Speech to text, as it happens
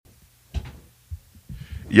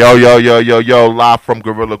Yo, live from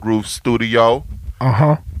Gorilla Groove Studio.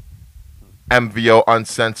 Uh-huh. MVO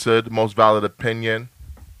Uncensored, Most Valid Opinion.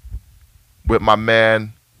 With my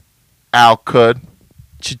man, Al Kud.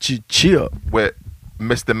 Chill. With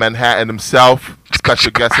Mr. Manhattan himself.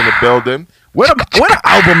 Special guest in the building. Where the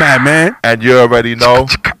album at, man? And you already know,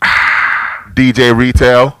 DJ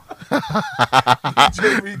Retail.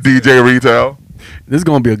 DJ Retail. This is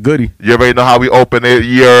going to be a goodie. You already know how we open it.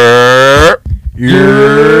 Yeah.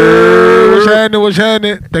 What's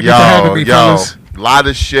happening? Thank you for having me, fellas. A lot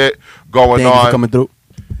of shit going Thank you for on. coming through.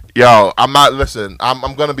 Yo, I'm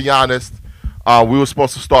going to be honest. We were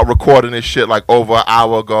supposed to start recording this shit like over an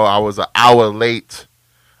hour ago. I was an hour late.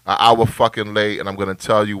 An hour fucking late. And I'm going to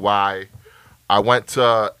tell you why. I went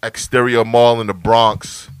to Exterior Mall in the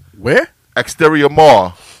Bronx. Where? Exterior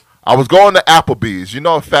Mall. I was going to Applebee's. You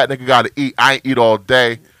know a fat nigga got to eat. I ain't eat all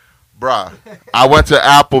day. Bruh. I went to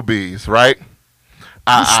Applebee's, right?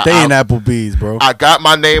 Stay in Applebee's, bro. I got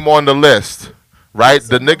my name on the list, right?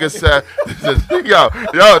 The nigga said,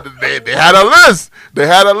 they had a list. They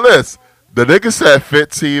had a list. The nigga said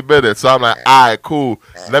 15 minutes. So I'm like, all right, cool.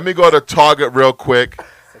 Let me go to Target real quick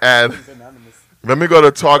and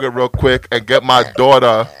get my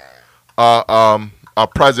daughter a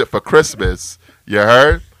present for Christmas. You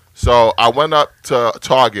heard? So I went up to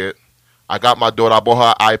Target. I got my daughter. I bought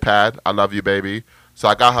her an iPad. I love you, baby. So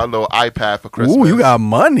I got her a little iPad for Christmas. Ooh, you got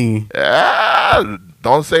money. Yeah,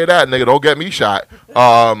 don't say that, nigga. Don't get me shot.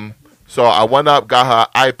 So I went up, got her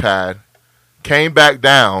an iPad, came back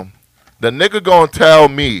down. The nigga gonna tell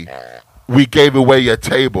me we gave away your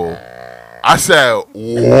table. I said,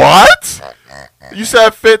 what? You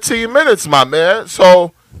said 15 minutes, my man.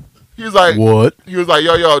 So he was like, what? He was like,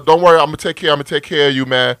 yo, don't worry. I'm gonna take care of you,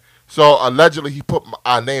 man. So allegedly, he put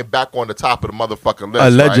our name back on the top of the motherfucking list.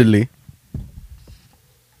 Allegedly. Right?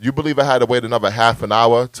 You believe I had to wait another half an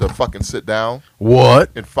hour to fucking sit down? What?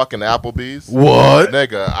 In fucking Applebee's? What?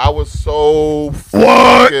 Nigga, I was so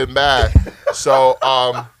fucking mad. So,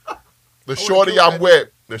 the shorty I'm with,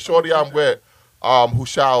 who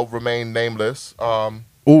shall remain nameless,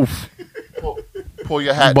 oof. Pull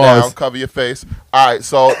your hat down, cover your face. All right,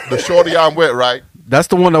 so the shorty I'm with, right? That's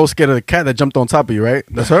the one that was scared of the cat that jumped on top of you, right?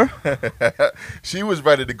 That's her? She was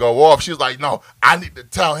ready to go off. She was like, no, I need to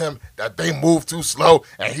tell him that they move too slow.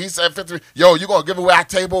 And he said, 50, yo, you going to give away our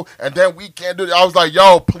table and then we can't do it. I was like,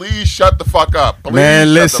 yo, please shut the fuck up. Please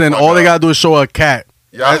man, listen, all they got to do is show a cat.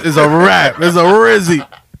 Yeah. It's a rap. It's a rizzy.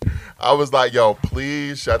 I was like, yo,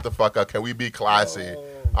 please shut the fuck up. Can we be classy?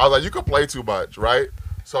 I was like, you can play too much, right?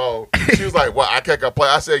 So she was like, "What? I can't play."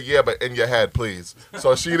 I said, "Yeah, but in your head, please."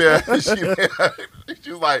 So she was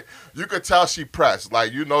like, you could tell she pressed,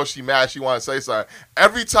 like she mad, she want to say something.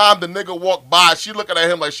 Every time the nigga walk by, she looking at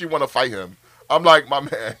him like she want to fight him. I'm like, my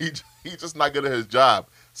man, he just not good at his job.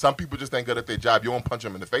 Some people just ain't good at their job. You won't punch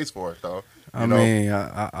him in the face for it though. I mean,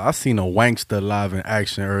 I seen a wankster live in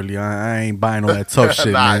action earlier. I ain't buying all that tough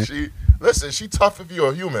shit, man. She tough if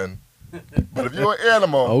you're a human. But if you're an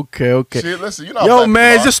animal, okay. Listen, yo,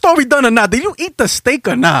 man, is your story done or not? Did you eat the steak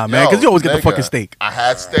or not, man? Because you always get the fucking steak. I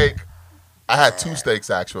had steak. I had 2 steaks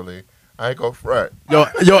actually. I ain't go front. Yo,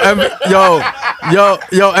 MVO.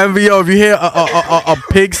 If you hear a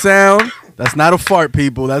pig sound, that's not a fart,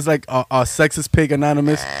 people. That's like a sexist pig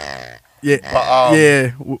anonymous.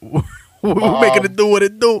 Yeah, We're making it do what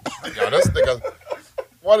it do. Yo, this nigga,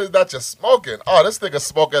 what is that you're smoking? Oh, this nigga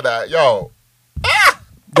smoking that. Yo.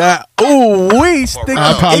 That we stick.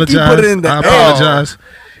 I apologize. Put it in the I apologize.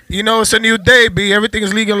 It's a new day, B. Everything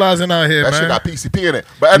is legalizing out here, that man. That shit got PCP in it.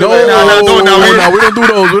 But anyway, we don't do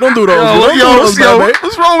those. We don't do those.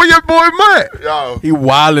 What's wrong with your boy, Matt? Yo, he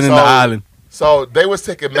wilding in the island. So they was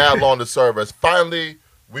taking mad long to serve us. Finally,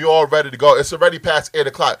 we all ready to go. It's already past 8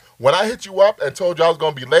 o'clock. When I hit you up and told you I was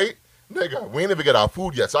gonna be late, nigga, we ain't even get our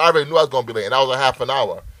food yet. So I already knew I was gonna be late, and that was a half an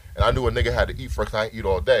hour. And I knew a nigga had to eat first. I ain't eat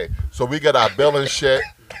all day. So we get our bill and shit.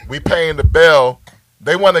 We paying the bill.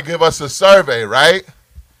 They want to give us a survey, right?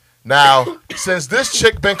 Now, since this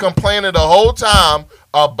chick been complaining the whole time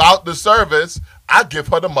about the service, I give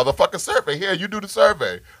her the motherfucking survey. Here, you do the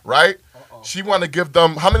survey, right? She want to give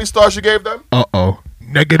them, how many stars you gave them?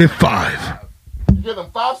 -5. You give them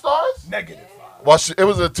 5 stars? -5. Well, it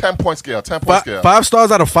was a 10-point scale. 10-point scale. 5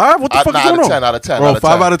 stars out of 5? What the fuck is going on? Out of 10. Bro,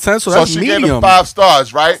 5 out of 10. So that's she medium. gave them 5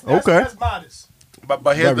 stars, right? Okay. That's modest.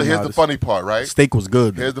 But here's the funny part, right? Steak was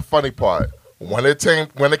good. Here's the funny part. When it came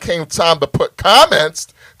time to put comments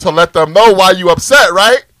to let them know why you upset,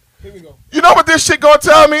 right? Here we go. You know what this shit gonna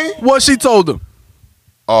tell me? What she told them?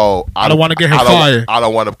 Oh, I don't want to get her fired. I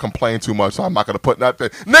don't want to complain too much, so I'm not gonna put nothing.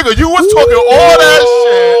 Nigga, you was talking all that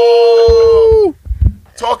shit.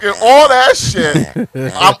 talking all that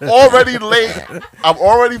shit. I'm already late. I'm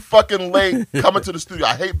already fucking late coming to the studio.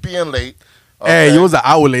 I hate being late. Okay? Hey, you was an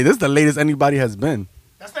hour late. This is the latest anybody has been.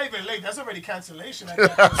 That's not even late. That's already cancellation.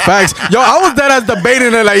 Facts. Yo, I was dead as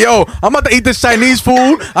debating it like, yo, I'm about to eat this Chinese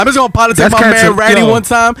food. I'm just gonna politic That's my man cancel- Ratty yo. one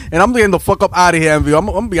time, and I'm getting the fuck up out of here, MV. I'm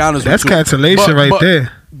gonna be honest That's with you. cancellation right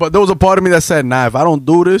there. But there was a part of me that said, nah, if I don't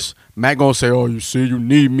do this, Matt gonna say, oh, you see, you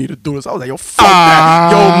need me to do this. I was like, yo, fuck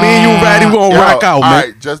that. Yo, me and you, Ratty, we gonna rock out, all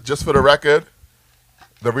man. right, just for the record,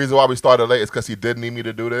 the reason why we started late is because he did need me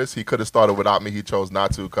to do this. He could have started without me. He chose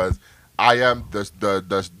not to because I am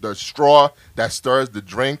the straw that stirs the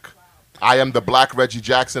drink. I am the black Reggie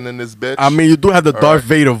Jackson in this bitch. I mean, you do have the Darth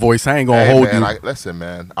Vader voice. I ain't gonna Hey, hold man, you. listen,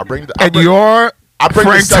 man. I bring the And you're bring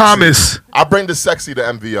Frank the sexy. Thomas. I bring the sexy to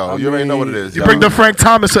MVO. You already know what it is. You yo. bring the Frank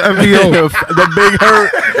Thomas to MVO. the big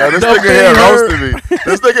hurt. Yo, this the nigga big here hurt. roasted me.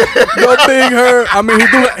 This nigga here. The big hurt. I mean,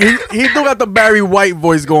 he do got the Barry White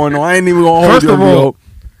voice going on. I ain't even gonna hold First you, of all, MVO.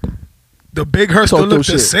 The big Hurt Talk still your look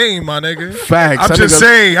the shit. same, my nigga. Facts. I'm That just nigga-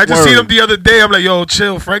 saying. I just seen word. him the other day. I'm like, yo,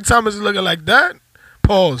 chill. Frank Thomas is looking like that.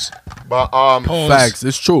 Pause. But Pause. Facts.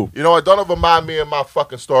 It's true. you know what? Don't ever mind me and my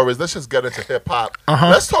fucking stories. Let's just get into hip hop. Uh-huh.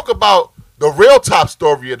 Let's talk about the real top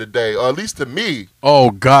story of the day, or at least to me.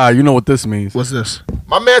 Oh God, you know what this means. What's this?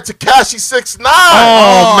 My man Tekashi 6ix9ine.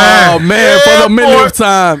 Oh, man. Oh man, Yeah, for the millionth boy.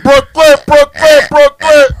 time. Brooklyn.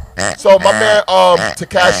 So my man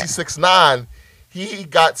Tekashi 6ix9ine, he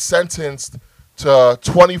got sentenced to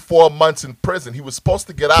 24 months in prison. He was supposed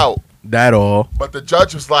to get out, That all. but the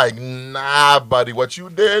judge was like, nah, buddy, what you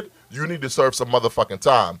did, you need to serve some motherfucking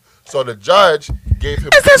time. So the judge gave him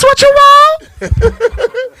Is this what you want?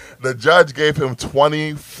 the judge gave him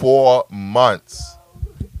 24 months.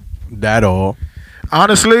 That all.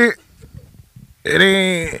 Honestly, it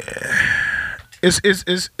ain't.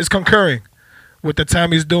 It's concurring with the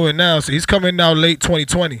time he's doing now. So he's coming now late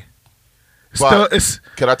 2020. Still, But it's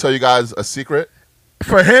can I tell you guys a secret?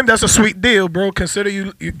 for him. That's a sweet deal, bro. Consider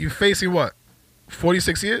you facing what,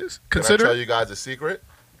 46 years? Can I Consider. tell you guys a secret?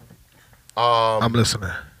 I'm listening.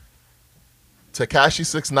 Tekashi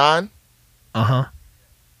 6ix9ine, Uh-huh.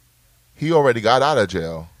 he already got out of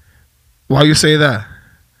jail. Why you say that?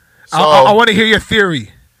 So I want to hear your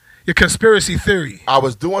theory, your conspiracy theory. I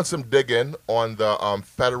was doing some digging on the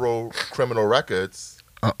federal criminal records.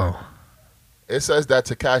 Uh-oh. It says that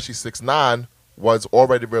Tekashi 6ix9ine was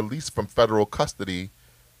already released from federal custody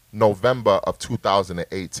November of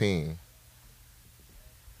 2018.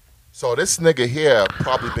 So this nigga here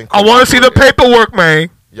probably been. I want to see the paperwork, man.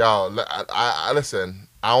 Yo, I listen.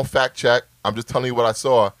 I don't fact check. I'm just telling you what I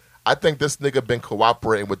saw. I think this nigga been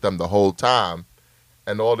cooperating with them the whole time,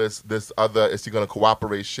 and all this other is he gonna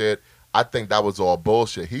cooperate shit. I think that was all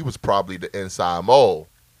bullshit. He was probably the inside mole.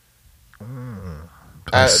 I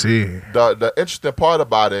And see. The interesting part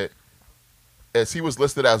about it is he was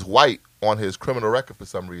listed as white on his criminal record for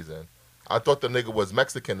some reason. I thought the nigga was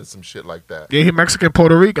Mexican or some shit like that. Yeah, he Mexican,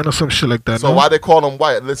 Puerto Rican, or some shit like that. So no? why they call him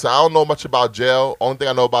white? Listen, I don't know much about jail. Only thing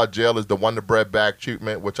I know about jail is the Wonder Bread bag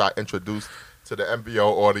treatment, which I introduced to the MVO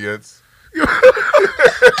audience.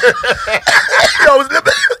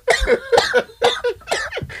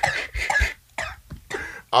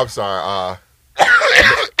 I'm sorry.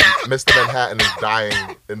 Mr. Manhattan is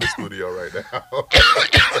dying in the studio right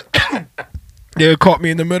now. Yeah, it caught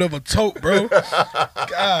me in the middle of a tote, bro.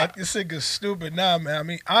 God, this nigga's stupid. Nah, man. I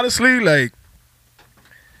mean, honestly, like,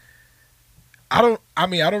 I don't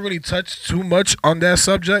really touch too much on that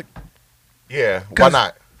subject. Yeah, why 'Cause-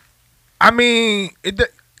 not? I mean,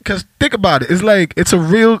 because think about it. It's like, it's a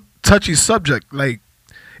real touchy subject. Like,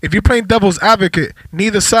 if you're playing devil's advocate,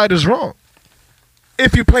 neither side is wrong.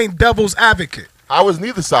 If you're playing devil's advocate. I was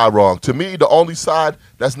neither side wrong. To me, the only side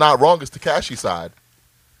that's not wrong is Tekashi's side.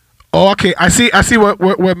 Oh, okay. I see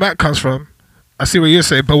where Matt comes from. I see what you're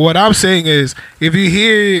saying. But what I'm saying is, if you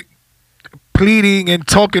hear pleading and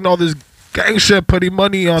talking all this gang shit, putting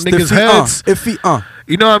money on niggas' heads,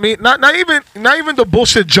 you know what I mean? Not even the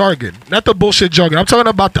bullshit jargon. Not the bullshit jargon. I'm talking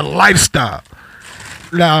about the lifestyle.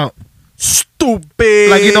 Now, Stupid.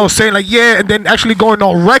 like, you know, saying like, yeah, and then actually going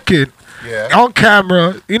on record, Yeah. on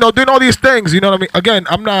camera, you know, doing all these things. You know what I mean? Again,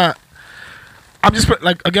 I'm just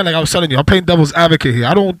like I was telling you, I'm playing devil's advocate here.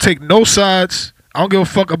 I don't take no sides. I don't give a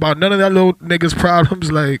fuck about none of that little niggas'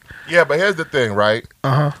 problems. Like, Yeah, but here's the thing, right?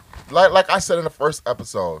 Like I said in the first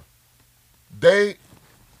episode, they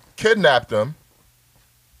kidnapped him,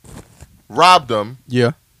 robbed him,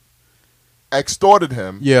 Yeah. extorted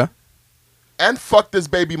him, Yeah. and fucked his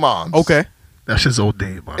baby moms. Okay. that's just old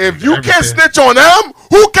day, man. If you can't snitch on them,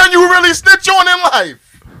 who can you really snitch on in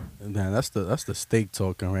life? Man, that's the steak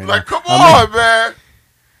talking right Like, now. come on, man.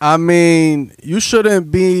 I mean, you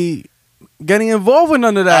shouldn't be getting involved in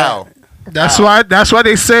none of that. Al, That's why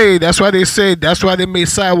they say. That's why they made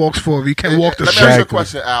sidewalks for. You can't walk the let me ask you a Exactly.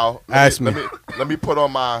 question, Al. Ask me. Let me put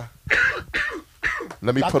on my.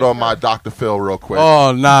 Let me put on my Dr. Phil real quick.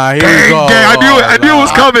 Oh nah, here we Gang, go. gang, I knew it. I knew it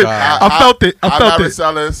was coming. God. I felt it. I I'm felt it.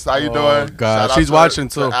 Maricellus. How you Oh, doing? God. Shout out She's to- watching,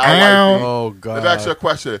 to too. Al White. Oh Let me ask you a God.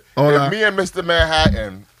 question. Hold If on. me and Mr.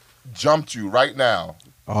 Manhattan jumped you right now,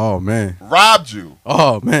 Oh man. robbed you,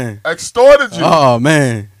 Oh man. extorted you, Oh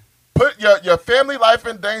man. put your family life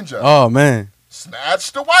in danger, Oh man.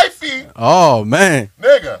 snatched the wifey, Oh man.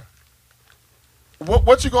 nigga,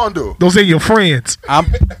 what you gonna do? Those ain't your friends. I'm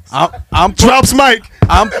Drops Mike.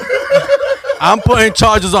 I'm putting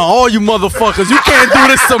charges on all you motherfuckers. You can't do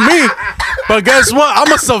this to me. But guess what?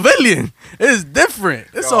 I'm a civilian. It's different.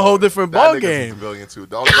 It's a whole different That ball nigga's a game. civilian too.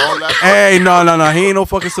 Don't let. Hey, no. He ain't no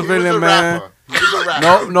fucking He was civilian, a man. rapper. He was a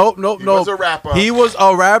rapper. No. He was a rapper. He was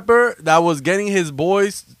a rapper that was getting his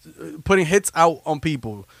boys putting hits out on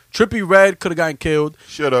people. Trippie Redd could have gotten killed.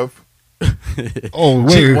 Should have. Oh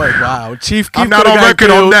wait, Wow. Chief Keef I'm not coulda on gotten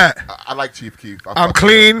record on killed. that. I like Chief Keef. I'm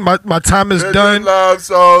clean. My time is done. Love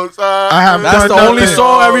so I have That's done the only nothing.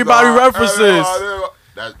 song everybody references.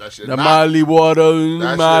 That shit The not- Molly water,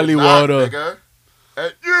 that Molly shit not, water. nigga.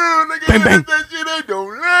 And you, nigga, Bang, bang. that shit they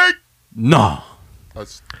don't like. No.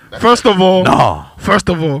 That's First of all, No. I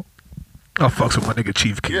fucks with my nigga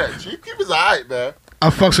Chief Keef. yeah, Chief Keef is alright, man. I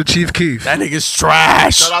fucks with Chief Keef. That nigga's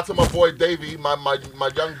trash. Shout out to my boy Davey, my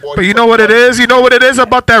young boy. But you know what it is? You know what it is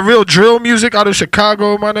about that real drill music out of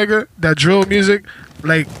Chicago, my nigga? That drill music?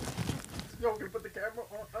 Like,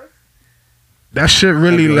 that shit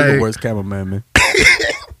really, You're the like... worst cameraman, man.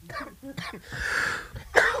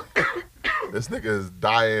 This nigga is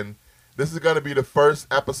dying. This is gonna be the first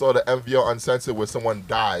episode of MVO Uncensored where someone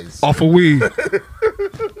dies. Off of weed.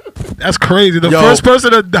 That's crazy. The Yo. first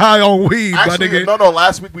person to die on weed, my Actually, nigga. no.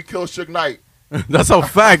 Last week we killed Suge Knight. That's a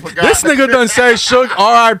fact. forgot. This nigga done said Suge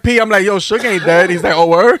R.I.P. I'm like, yo, Suge ain't dead. He's like, oh,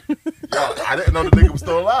 word? Yo, I didn't know the nigga was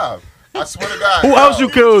still alive. I swear to God. Who yo. else you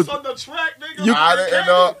killed? I didn't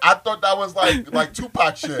know. I thought that was like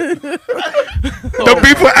Tupac shit. The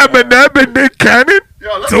beef with Eminem and Nick Cannon?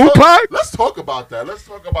 Yo, Tupac? Let's talk about that.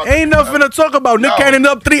 Ain't nothing to talk about. Nick Yo. Cannon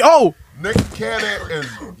up 3-0. Nick Cannon is.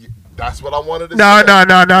 That's what I wanted to No. say.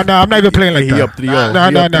 I'm not even playing like He that. up 3-0. Nah,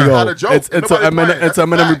 He nah, up nah. 3-0. Not a joke. It's Nobody Eminem. playing. It's That's a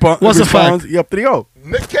Eminem fact. What's the responds. fact? He up 3-0.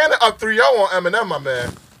 Nick Cannon up 3-0 on Eminem, my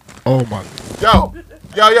man. Oh, my.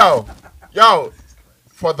 Yo.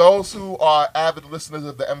 For those who are avid listeners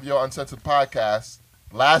of the MVO Uncensored podcast,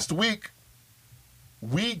 last week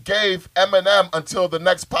we gave Eminem until the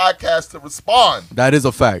next podcast to respond. That is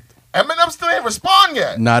a fact. Eminem still ain't respond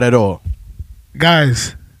yet. Not at all.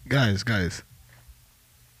 Guys.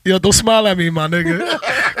 Yo, don't smile at me, my nigga.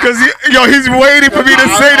 Because, he's waiting for me to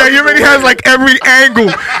say that. He already has, like, every angle.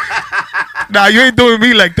 Nah, you ain't doing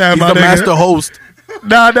me like that, He's my the nigga. master host.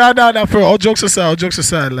 Nah. For all jokes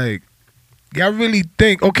aside, like, y'all really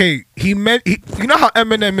think, okay, you know how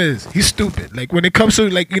Eminem is? He's stupid. Like, when it comes to,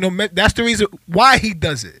 like, that's the reason why he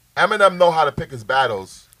does it. Eminem know how to pick his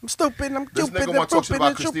battles. I'm stupid. I'm This stupid. nigga want to talk shit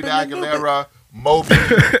about Christina Aguilera, Moby,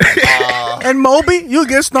 And Moby, you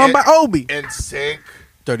get stung by Obi. NSYNC,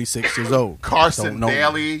 36 years old. Carson Don't know.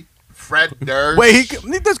 Daly, Fred Durst. Wait,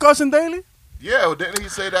 he this Carson Daly? Yeah, didn't he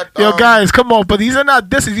say that? Yo, guys, come on. But these are not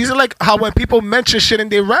disses. These are like how when people mention shit in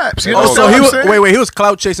their raps. You know Oh, what so I'm he was saying? wait, he was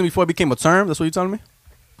clout chasing before it became a term? That's what you telling me?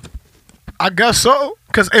 I guess so.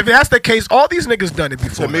 Because if that's the case, all these niggas done it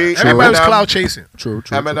before. To me, Everybody was Eminem- cloud chasing. True.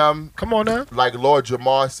 Eminem, Come on now. like Lord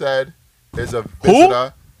Jamar said, is a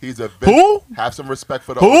visitor. He's a visitor. Who? Have some respect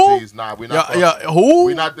for the Who? OGs. Nah, we not. Who?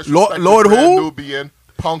 We not disrespecting Lord Grand who? Nubian.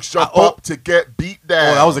 Punks jump oh. up to get beat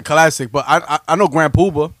down. Oh, that was a classic. But I know Grand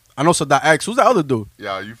Pooba. I know Sadat X. Who's the other dude?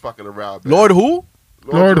 Yeah, you fucking around, man. Lord who?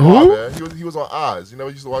 Lord Jamar, who? man. He was on Oz. You know,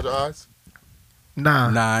 you used to watch Oz. Nah.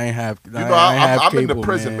 Nah, I ain't have. You know, I'm in the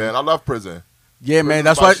prison, man. I love prison. Yeah, man. Prison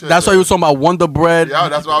That's my why. shit, That's why man. you was talking about Wonder Bread. Yo,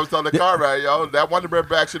 that's why I was telling the car right, yo. That Wonder Bread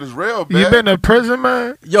back shit is real, man. You been to prison,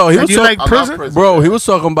 man? Yo, he And was you talking. like I love prison? prison. Bro, he was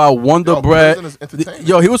talking about Wonder Yo, Bread. prison is entertainment.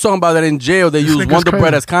 Yo, he was talking about that in jail. They use nigga's Wonder crazy.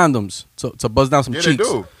 Bread as condoms to buzz down some Yeah, they cheeks.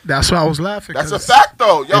 do. That's why I was laughing. That's a 'cause fact,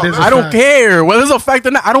 though. Yo, It is a I don't fact. care whether it's a fact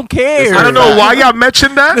or not. I don't care. I don't know why y'all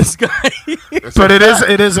mentioned that, This guy. it's but a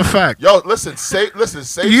it is fact. a fact. Yo, listen, safe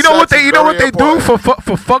You know what sex they is do very important.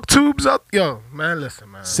 for fuck tubes up? Yo, man, listen,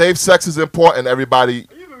 man. Safe sex is important, everybody.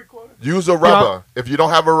 Use a rubber. If you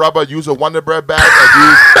don't have a rubber, use a Wonder Bread bag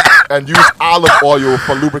and use olive oil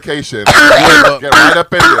for lubrication. Get right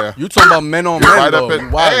up in there. You talking about men on Get men right though? up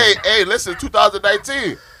in. Why? Hey, listen,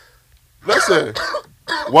 2019. Listen,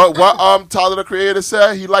 what Tyler the Creator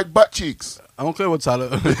said? He liked butt cheeks. I don't care what Tyler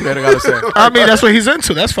Creator got to say. I mean, that's what he's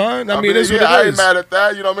into. That's fine. I mean, it is what I it ain't is. mad at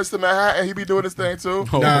that. You know, Mr. Manhattan, he be doing his thing too.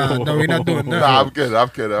 Nah, no, we're not doing that. Nah, I'm kidding. I'm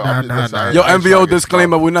kidding. Nah. Yo, MVO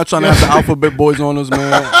disclaimer, we're not trying to have the alphabet boys on us, man.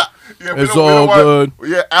 Yeah, It's all good.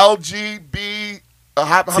 Yeah, LGB.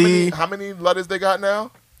 How many letters they got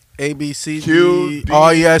now? A, B, C, Q, D, D.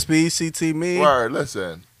 R, E, S, B, C, T, me. Word,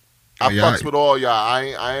 listen. I Yeah, fucks with all y'all. I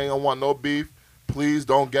ain't gonna want no beef. Please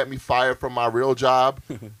don't get me fired from my real job.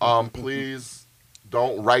 Please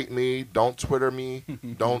don't write me. Don't Twitter me.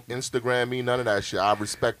 Don't Instagram me. None of that shit. I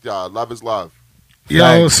respect y'all. Love is love. Yo,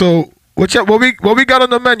 Thanks. so what we got on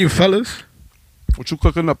the menu, fellas? What you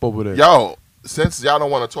cooking up over there? Yo, since y'all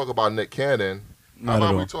don't want to talk about Nick Cannon, how Not about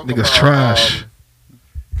at we all. talk Niggas about, trash.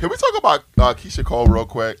 Can we talk about Keisha Cole real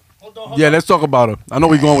quick? Yeah, let's talk about her. I know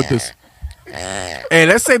we're going with this. Hey,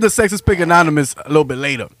 let's save the Sexist Pick Anonymous a little bit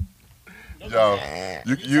later. Yo,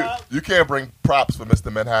 you can't bring props for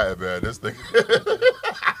Mr. Manhattan, man. This thing. Because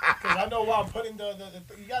I know why I'm putting you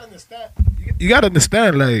got to understand. You gotta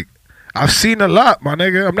understand, like, I've seen a lot, my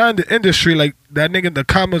nigga. I'm not in the industry like that nigga in the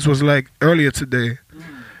comments was like earlier today.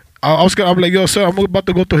 I'm like, yo, sir, I'm about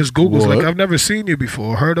to go through his Googles. What? Like, I've never seen you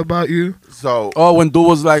before, heard about you. So, Oh, when dude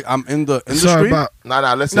was like, I'm in the industry. Sorry about.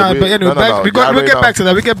 nah, listen. Nah, but anyway, we'll get know. back to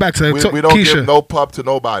that. We get back to that. We, So, we don't Keisha. give no pub to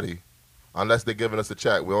nobody unless they're giving us a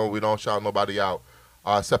check. We don't shout nobody out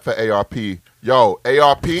except for ARP. Yo,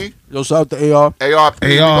 ARP, Yo, shout out to AR. ARP,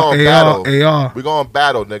 we gonna battle. AR. We gonna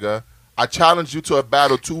battle, nigga. I challenged you to a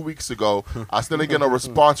battle 2 weeks ago. I still didn't get a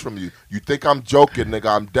response from you. You think I'm joking, nigga?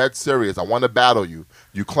 I'm dead serious. I want to battle you.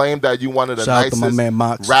 You claim that you one of the Shout out to my nicest man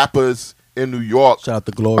Mox. rappers in New York. Shout out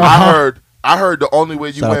to Glory. I heard the only way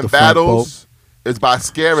you Shout out win to Frank battles is by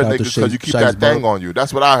scaring Shout out to niggas because you keep that Shice thing Boat. on you.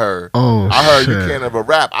 That's what I heard. Oh, I heard you shit. can't ever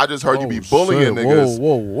rap. I just heard you be Oh, bullying shit. niggas.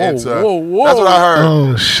 Whoa. into- That's what I heard.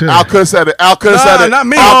 Oh, shit. Al could said it. Al could said it. not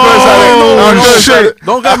me. Al could said it. Oh, Al could said shit. it.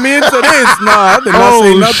 Don't get me into this. Nah, I did not Oh,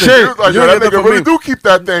 say nothing. shit. He was like, You yo, ain't that get that nigga from really me. do keep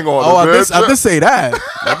that thing on. Oh, him, I man. did say that.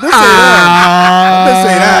 I did say Ah. that. I did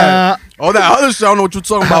say that. Oh, that other shit, I don't know what you're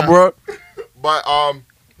talking about, bro. But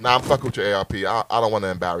nah, I'm fucking with your ARP. I don't want to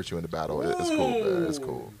embarrass you in the battle. It's cool, man. It's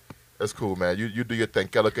cool. It's cool, man. You do your thing.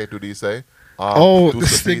 Que lo que tú dices. Oh, do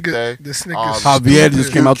this some beat nigga. there. This nigga. Javier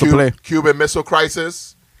just came out to play. Cuban Missile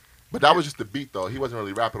Crisis. But that was just the beat, though. He wasn't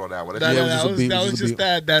really rapping on that one. That, Yeah, it was just a beat, that it was was a just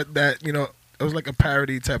beat. that you know, it was like a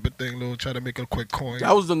parody type of thing. Little try to make a quick coin.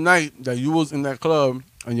 That was the night that you was in that club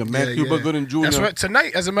and your man Yeah, Cuba yeah. Gooding Jr. That's right.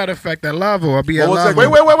 Tonight, as a matter of fact, at Lavo, I'll be at What was that?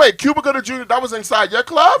 Lavo. Wait. Cuba Gooding Jr., that was inside your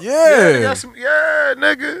club? Yeah. Yeah,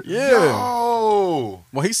 nigga. Yeah. Yo.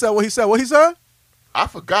 What he said? I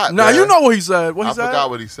forgot. Nah, man. you know what he said. What I he said? forgot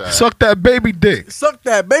what he said. Suck that baby dick. Suck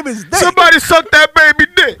that baby's dick. Somebody suck that baby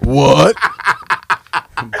dick. What?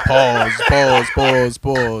 Pause.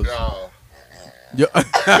 Yo.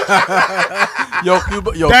 Yo,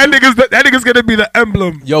 Cuba. Yo, That nigga's gonna be the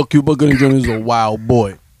emblem. Yo, Cuba Gooding Jr. is a wild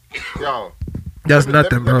boy. Yo. That's Let me-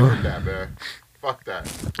 nothing, let me bro. hit that, man. Fuck that.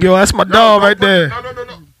 Yo, that's my No, dog don't right put- there.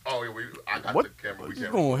 No. Oh, I got What? the camera. We He's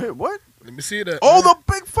can't. gonna hit what? Let me see that. Oh, the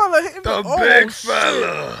big fella hitting the oh, big shit.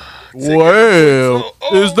 fella. Well,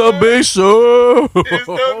 it's the big show. It's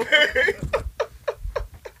the big.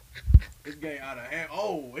 This game out of hand.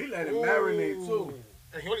 Oh, he let it marinate too.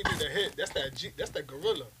 And he only did the hit. That's that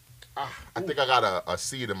gorilla. I think I got a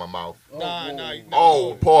seed in my mouth. Nah.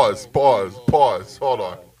 Oh, pause. Hold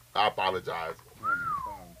on. I apologize.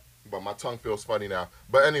 But my tongue feels funny now.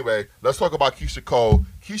 But anyway, let's talk about Keisha Cole.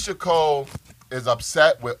 Keisha Cole is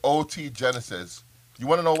upset with OT Genesis. You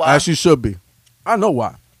want to know why? As she should be. I know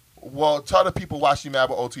why. Well, tell the people why she mad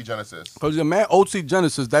with OT Genesis. Because your man OT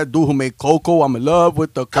Genesis, that dude who made Coco, I'm in love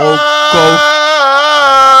with the Coco.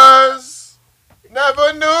 Cause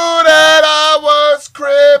never knew that I was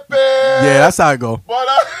crippin'. Yeah, that's how I go. But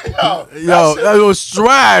Yo, that was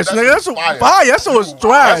trash, that nigga. shit That is shit fire. was fire. That shit was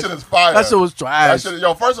trash. That shit is fire. That shit was trash.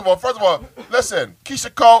 Yo, first of all, listen,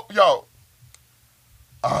 Keisha Cole, yo,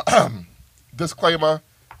 disclaimer,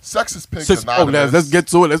 Sexist Pigs Anonymous. Let's get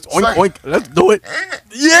to it. Let's oink, Sex- oink. Let's do it.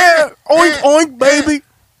 Yeah. Oink, oink, baby.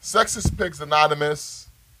 Sexist Pigs Anonymous,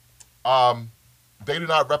 they do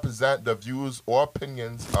not represent the views or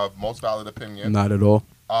opinions of Most Valid Opinion. Not at all.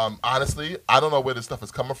 Honestly, I don't know where this stuff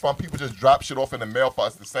is coming from. People just drop shit off in the mail for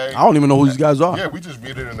us to say. I don't even know who these guys are. Yeah, we just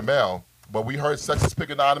read it in the mail. But we heard Sexist Pig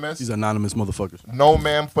Anonymous. These anonymous motherfuckers. No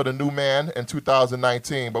Man for the New Man in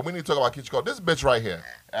 2019. But we need to talk about Keisha Cole. This bitch right here.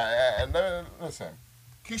 And listen,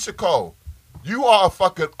 Keisha Cole, you are a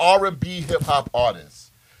fucking R&B hip hop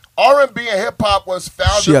artist. R&B and hip hop was She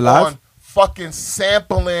founded alive? on fucking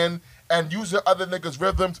sampling and using other niggas'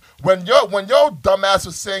 rhythms. When your dumbass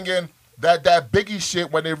was singing that Biggie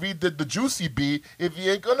shit when they redid the Juicy beat. If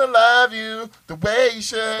you ain't gonna love you the way you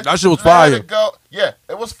should, That shit was let fire. it go. Yeah,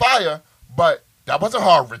 it was fire, but that wasn't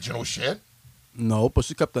her original shit. No, but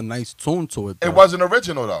she kept a nice tune to it. Though. It wasn't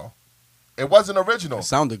original though. It wasn't original. It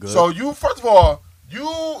sounded good. So you, first of all, you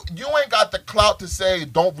ain't got the clout to say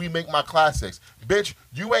don't remake my classics, bitch.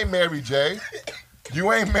 You ain't Mary J.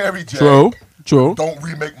 You ain't Mary J. True. Don't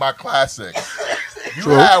remake my classics. You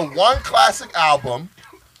True. had one classic album,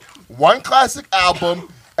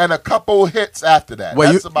 and a couple hits after that.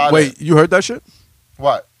 That's about it. You heard that shit?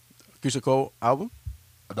 What? Keisha Cole album?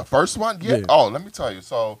 The first one? Yeah. Yeah. Oh, let me tell you.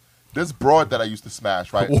 So this broad that I used to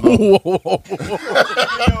smash, right?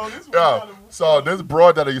 Yeah. So this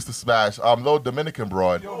broad that I used to smash, little Dominican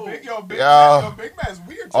broad. Big Man's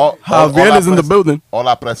weird. Javier is in the building.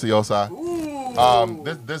 Hola, preciosa.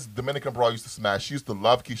 This Dominican broad used to smash. She used to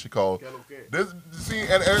love Keisha Cole.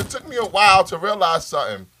 And it took me a while to realize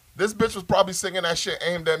something. This bitch was probably singing that shit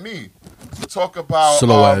aimed at me. Talk about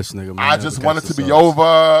Slow ass nigga, man. I just wanted to be Gangsta over.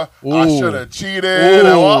 I Ooh. should have cheated. And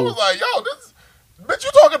I was like, yo, this bitch,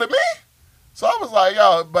 you talking to me? So I was like,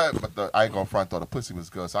 yo, but I ain't gonna front though. The pussy was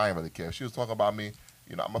good, so I ain't really care. If she was talking about me,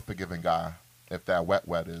 I'm a forgiving guy. If that wet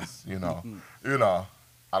is,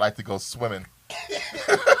 I like to go swimming.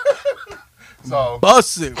 So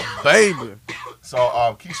Bust it, baby. So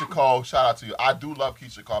Keisha Cole, shout out to you. I do love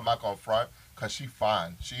Keisha Cole. I'm not gonna front because she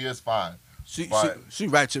fine. She is fine. She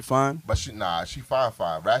ratchet fine. But she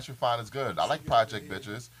fine. Ratchet fine is good. I like project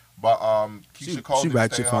bitches. But Keisha Cole needs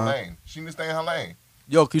to stay in her lane. She needs to stay in her lane.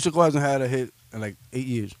 Yo, Keisha Cole hasn't had a hit in like 8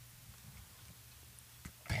 years.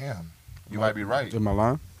 Damn. You might be right. Am I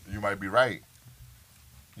lying? You might be right.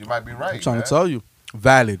 I'm trying to tell you.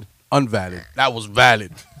 Valid. Unvalid. That was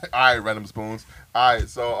valid. All right, Random Spoons. All right,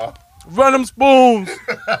 so Random Spoons.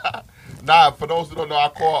 Nah, for those who don't know,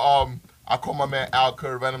 I call my man Al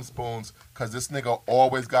Kerr Random Spoons because this nigga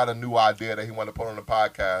always got a new idea that he want to put on the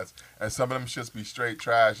podcast, and some of them shits be straight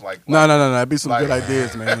trash. No. It'd be some good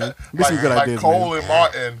ideas, man. It'd be some good ideas, Cole man. and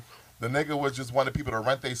Martin, the nigga was just wanting people to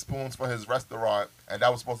rent their spoons for his restaurant, and that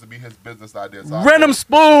was supposed to be his business idea. So Random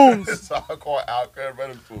Spoons. So I call Al Kerr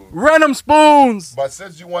Random Spoons. Random Spoons. But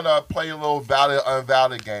since you want to play a little valid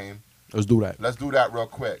unvalid game, Let's do that. let's do that real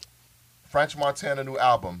quick. French Montana new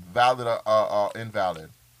album, valid or invalid?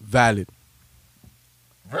 Valid.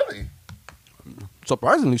 Really?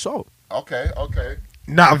 Surprisingly so. Okay.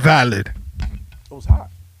 Not valid. It was hot.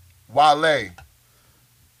 Wale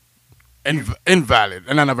Invalid.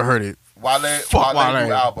 And I never heard it. Fuck Wale.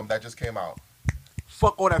 new album that just came out.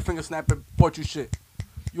 Fuck all that finger snapping Portu shit.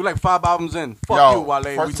 You like 5 albums in. Fuck Yo, you, Wale.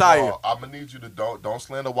 First Retire. of all, I'm gonna need you to don't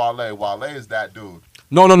slander Wale. Wale is that dude.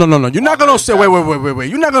 No. You're not Wale gonna is say that wait.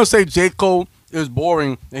 You're not gonna say J. Cole is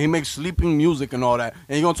boring and he makes sleeping music and all that.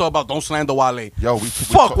 And you're gonna talk about don't slander Wale. Yo,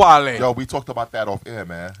 Fuck Wale. Yo, we talked about that off air,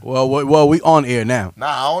 man. Well, we on air now. Nah,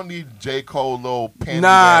 I don't need J. Cole little panty.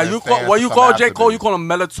 Nah, man you fans call to come J. after Cole, me. you call him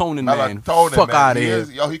melatonin, man. Melatonin, Fuck man. out of He here.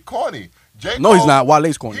 is- Yo, he corny. J. No, Cole, he's not.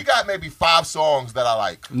 Wale's corny. He got maybe 5 songs that I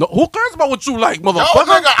like. No, who cares about what you like, Yo, motherfucker?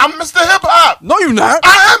 nigga, I'm Mr. Hip Hop. No, you not.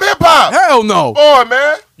 I am hip hop. Hell no. Boy,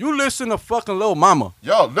 man. You listen to fucking Lil Mama.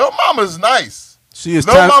 Yo, Lil Mama's nice. She is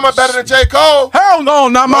Lil Mama better than J. Cole. Hell no,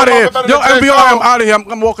 I'm Lil out of Mama here. better Yo, than J. NBR, Cole. I'm out of here.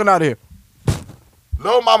 I'm walking out of here.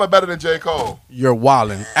 Lil Mama better than J. Cole. You're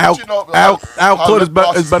wildin'. Al you know, Al her Hood lip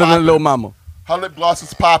gloss is better than popping. Lil Mama. Her lip gloss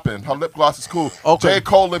is popping. Her lip gloss is cool. Okay. J.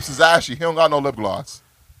 Cole lips is ashy. He don't got no lip gloss.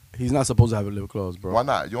 He's not supposed to have a lip gloss, bro. Why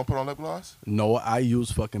not? You don't put on lip gloss? No, I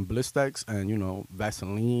use fucking Blistex and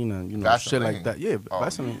Vaseline and shit like Vaseline? that. Yeah, Oh,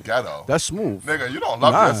 Vaseline. ghetto. That's smooth. Nigga, you don't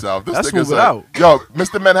love Nah, yourself. This that's nigga smooth it said, out. yo,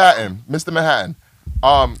 Mr. Manhattan.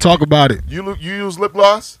 Talk about it. You use lip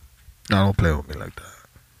gloss? No, don't play with me like that.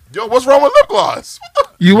 Yo, what's wrong with lip gloss?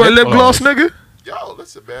 What You wear Lip lip gloss, nigga? the? Yo,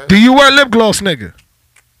 listen, man. Do you wear lip gloss, nigga?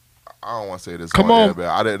 I don't want to say this. Come on, on. air, man.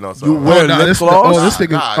 I didn't know You something. wear nah, lip this- gloss? oh, this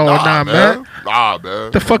nigga- nah, man. Nah,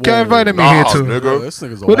 man. The fuck y'all invited me Nah, here to? nigga. Yo, this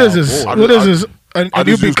nigga's a What is wild this? boy. What is this? And I you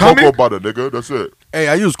just be use coming? cocoa butter, nigga. That's it. Hey,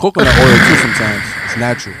 I use coconut oil too sometimes. It's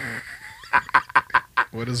natural.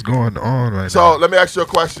 What is going on right So let me ask you a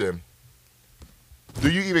question. Do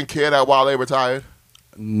you even care that Wale retired?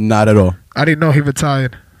 Not at all. now? I didn't know he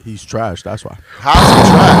retired. He's trash. That's why. How's he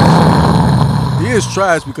trash? He is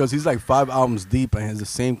trash because he's like 5 albums deep and has the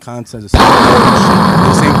same content, the same shit,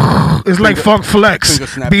 the same. It's like Funk Flex finger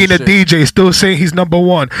snap being a shit. DJ, still saying he's number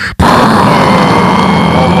one.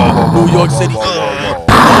 New York City.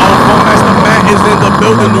 Funkmaster Matt is in the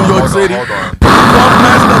building, New York City. Hold on.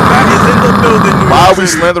 Funkmaster Matt is in the building, New Why York are we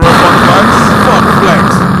City. slandering Funk Flex? Fuck Flex.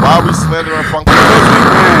 Why are we slandering Funk Flex? Because we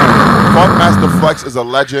can. Funkmaster Flex is a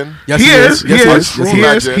legend. Yes, He is. He Yes, is. yes, He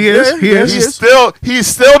yes. is. He is. He Yeah, is. He's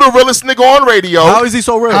still the realest nigga on radio. How is he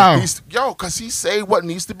so real? How? Cause he say what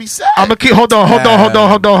needs to be said. I'm gonna keep. Hold on. Don't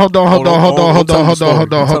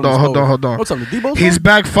tell me, Debo. He's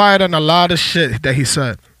backfired on a lot of shit that he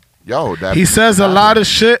said. Yo, that He says a lot of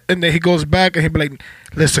shit, and then he goes back and he be like,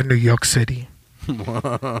 "Listen, New York City,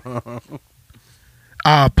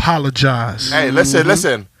 I apologize, Hey,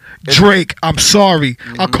 listen. Drake. I'm sorry.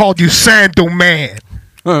 I called you Sandal Man.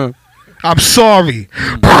 Huh. I'm sorry."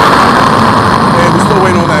 Man, we still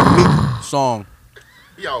waiting on that Meek song.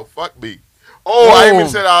 Yo, fuck me. Oh, I didn't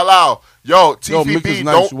even say that out loud. Yo, Meek is TVB,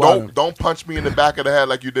 nice, don't punch me in the back of the head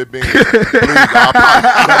like you did Beans. Please, I'll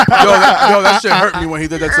punch That shit hurt me when he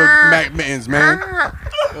did that to Mac Mittens, man.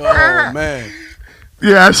 Oh man.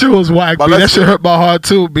 Yeah, that shit was whack, But B. That let's shit see. hurt my heart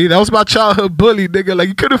too, B. That was my childhood bully, nigga. Like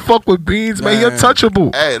you couldn't fuck with Beans, man. He Man.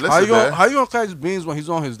 untouchable. Hey, listen, man. How you gonna catch Beans when he's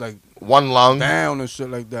on his like One lung. down and shit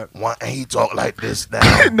like that? One, and he talk like this now.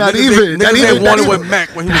 Not Niggas even. Not ain't even. wanted with Mac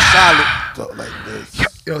when he was solid. Talk like this.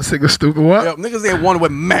 Yo, nigga, stupid. What? Yo, niggas ain't wanted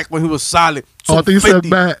with Mac when he was solid. Oh, I think you said 250.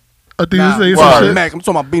 Matt. I think Nah, you said what? some shit. Mac. I'm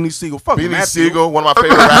talking about Beanie Siegel. Fuck Beanie Matthew. Siegel, one of my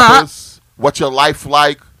favorite rappers. What's your life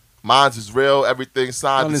like? Mine's is real. Everything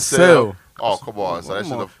signed On to the sell. sale. Oh, come on. So that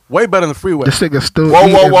should have. Way better than Freeway. This nigga still. Whoa,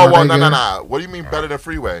 eating, my No. nigga. What do you mean better than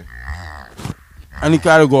Freeway? Any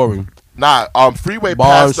category. Nah, Freeway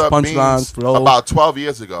Bars, passed up punchlines, Beans flow. about 12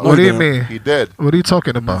 years ago. What do you Yeah. mean? He did. What are you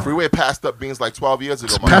talking about? Freeway passed up Beans like 12 years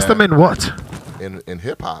ago. my Passed man. them in what? in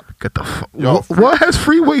hip hop. Get the fuck. Yo, What has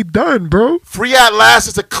Freeway done, bro? Free at Last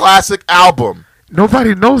is a classic album.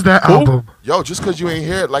 Nobody knows that album. Yo, just because you ain't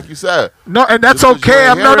hear it, like you said. No, and that's Just 'cause you okay.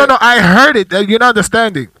 ain't No. hear it. I heard it. You're not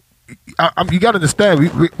understanding. You gotta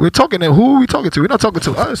understand. We're talking to who are we talking to? We're not talking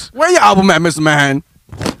to us. Where your album at, Mr. Mahan?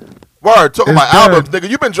 Word, talking It's about done. albums, nigga.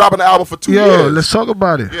 You've been dropping the album for 2 Yo, years. let's talk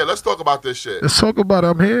about it. Yeah, let's talk about this shit. Let's talk about it.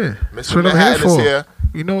 I'm here. That's Mr. what I'm here Manhattan is for. here.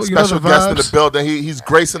 You know Special the guest in the vibes. building. He's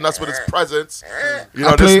gracing us with his presence. You I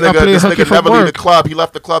know, play this hooky nigga from never leave the work. club. He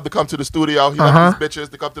left the club to come to the studio. He left these bitches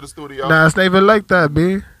to come to the studio. Nah, it's not even like that,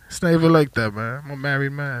 B. It's not even like that, man. I'm a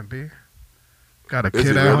married man, B. Got a Is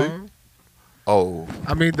kid he at really? home. Oh,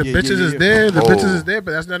 I mean, the Yeah, bitches yeah, is yeah. there. The Oh. bitches is there,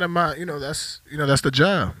 but that's none of my. That's the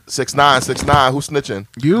job. 6'9", who's snitching?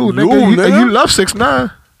 You, nigga, nigga. you love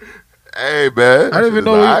 6'9". Hey, man. I didn't even Shit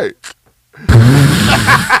know is you- alright.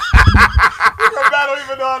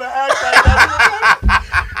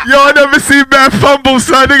 Yo, I never seen Matt fumble,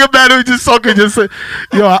 son. Nigga, Matt was just talking, just say,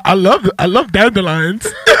 yo, I love dandelions.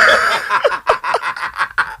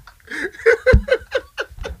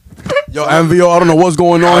 Yo, MVO, I don't know what's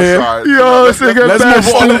going on I'm here. sorry. Yo, this nigga Let's Matt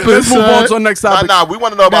move on. stupid, Let's move on son. to the next Nah, topic. we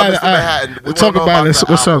want to know about Nah, Mr. nah, Manhattan. We we'll talk wanna know about this. the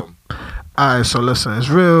What's up? album. All right, so listen, it's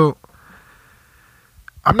real.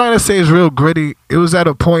 I'm not gonna say it's real gritty. It was at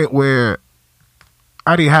a point where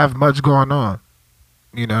I didn't have much going on.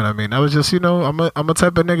 You know what I mean? I was just, I'm a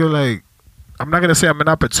type of nigga like. I'm not gonna say I'm an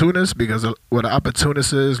opportunist because what an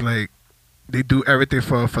opportunist is like, they do everything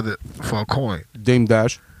for a coin. Dame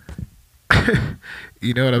Dash.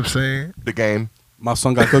 You know what I'm saying? The game. My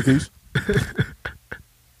son got cookies.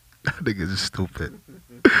 Niggas is stupid.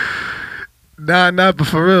 Nah, but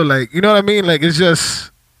for real, like, you know what I mean? Like, it's just,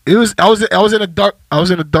 I was in a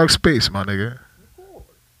dark space, my nigga.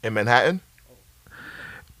 In Manhattan?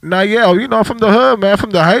 Nah, yeah, I'm from the hood, man, from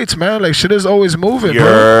the heights, man. Like, shit is always moving, bro.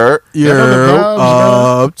 Yer. Yeah, I know the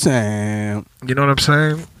vibes, Uptown. You know what I'm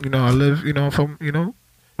saying? I live, I'm from Yeah,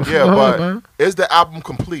 the hood, but man. is the album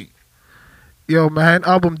complete? Yo, man,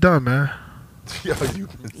 album done, man.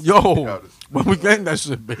 Yo, when we getting that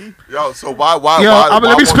shit, baby? Yo, so why?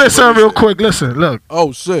 Let me spit something real quick. Listen, look.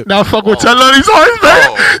 Oh shit. Now fuck with tell these horns, man.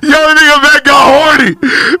 Oh. Yo, nigga, man got horny.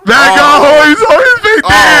 Man got horny. His horny big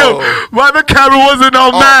Oh. deal. Why the camera wasn't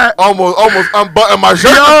on Matt? Almost unbutton my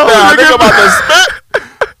shirt. Yo, Now, nigga. nigga about to spit.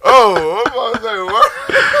 Oh, I'm about to say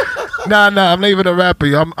what? Nah, I'm not even a rapper.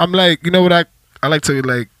 Yo. I'm like, you know what I like to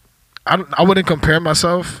like. I wouldn't compare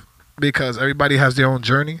myself because everybody has their own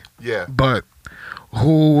journey. Yeah. But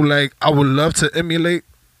who like I would love to emulate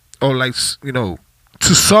or like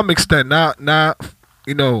to some extent, not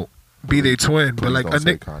be their twin, but like a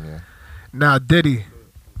Nick. Nah, Diddy,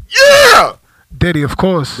 of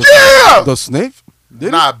course. Yeah. The snake?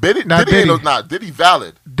 Did Nah, Diddy. Nah, Diddy. Diddy. Diddy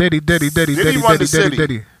valid. Diddy, run the city.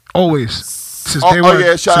 Diddy. Always. Since Oh, day one.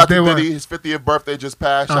 yeah, shout Since out day to one. Diddy. His 50th birthday just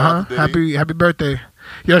passed. Shout out to Diddy. Happy birthday.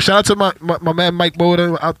 Yo, shout out to my man Mike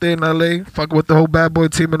Boda out there in LA. Fuck with the whole bad boy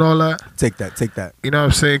team and all that. Take that. You know what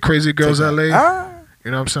I'm saying? Crazy Girls Take that. LA. Ah.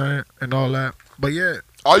 You know what I'm saying? And all that. But yeah.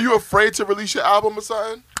 Are you afraid to release your album or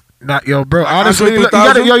something? Not yo, bro. Like Honestly, Andre you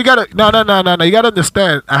 3000? gotta no. You gotta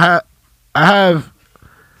understand. I have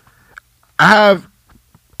I have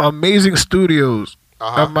amazing studios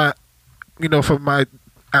Uh-huh. at my,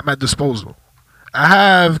 at my disposal. I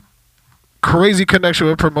have crazy connection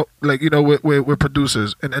with with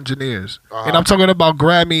producers and engineers, Uh-huh. and I'm talking about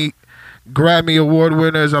Grammy award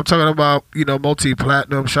winners. I'm talking about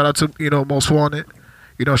multi-platinum. Shout out to Most Wanted.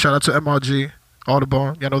 Shout out to MRG,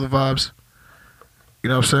 Audubon. Y'all know the vibes. You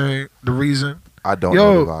know what I'm saying? The Reason. I don't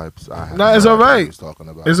Yo, know the vibes. I have nah, it's no idea alright. what he's talking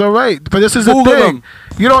about. It's all right, but this is Google the thing. them.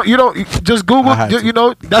 You don't just Google. I had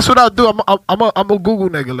to. That's what I do. I'm a Google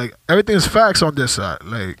nigga. Like everything's facts on this side.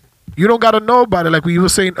 Like you don't gotta know about it. Like we were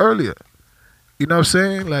saying earlier. You know what I'm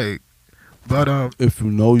saying? Like, but If you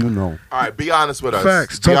know, you know. All right, be honest with us.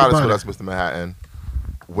 Facts. Be Talk honest about with us, Mr. Manhattan.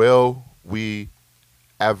 Will we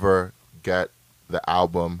ever get the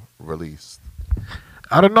album released?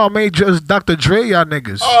 I don't know. I may just Dr. Dre y'all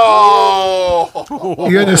niggas. Oh,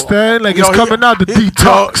 You understand? Like it's Yo, coming out the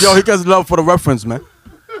detox. Yo, he gets love for the reference, man.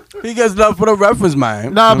 He gets love for the reference,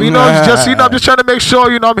 man. Nah, but I'm just trying to make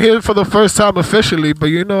sure, I'm here for the first time officially. But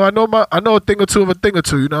I know a thing or two of a thing or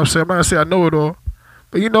two. You know what I'm saying? I'm not gonna say I know it all,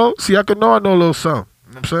 but see, I know a little something.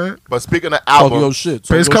 You know what I'm saying? but speaking of Talk your albums, shit.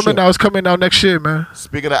 But it's Talk your coming shit. out. It's coming out next year, man.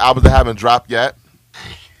 speaking of albums that haven't dropped yet,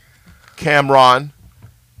 Cameron,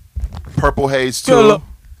 Purple Haze 2. Killer.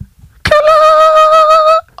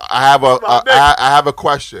 I have a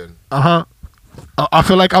question. I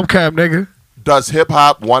feel like I'm Cam, nigga. Does hip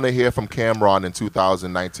hop want to hear from Cameron in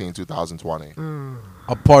 2019, 2020?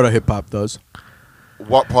 A part of hip hop does.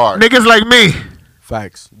 What part? Niggas like me.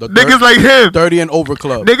 Facts. The Niggas like him. 30 and over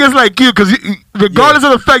club. Niggas like you, because regardless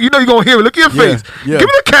of the fact, you're going to hear it. Look at your Yeah, face. yeah. Give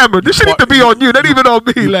me the camera. This shit need to be on you, not even on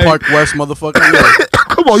me. Like, Park West motherfucker. Yeah.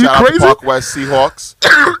 come on, Shout you out to crazy? Park West Seahawks.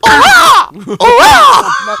 Oh,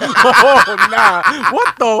 nah.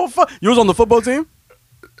 What the fuck? You was on the football team?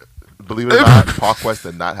 Believe it or not, Park West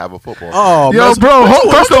did not have a football team. Oh, Yo, man. bro,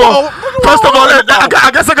 first of all, about? I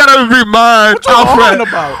guess I gotta remind What you lying Alfred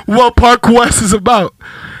about? what Park West is about.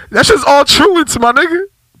 That shit's all truants, my nigga.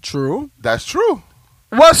 True. That's true.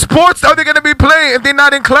 What sports are they gonna be playing if they're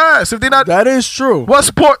not in class? If they're not, That is true. what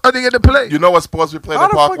sport are they gonna play? You know what sports we played How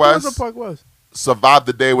at the Park fuck you was West? at Park West? Survive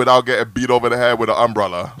the day without getting beat over the head with an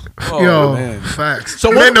umbrella. Oh, Yo, man. facts. So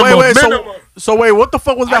what, Minimum, wait, minimum. so wait, what the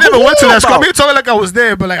fuck was I that? never went to that school. I about? mean, talking like I was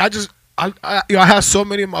there, but like I had so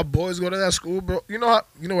many of my boys go to that school, bro. You know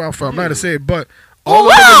where I'm from. I'm not gonna say it, but all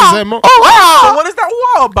the niggas is in Mo- So what is that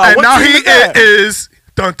wow about? And What now team he is that? is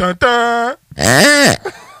dun dun dun.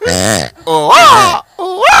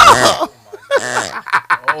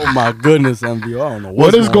 Oh my goodness, MVO. I don't know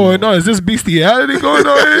What is going on? Is this bestiality going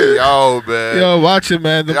on here? Yo, man. Yo, watch it,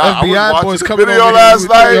 man. The Yeah, I was FBI watching boys the coming video over last here.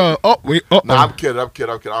 night. Yo, oh wait, Nah, I'm kidding.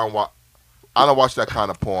 I don't watch that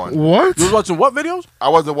kind of porn. what? You was watching what videos? I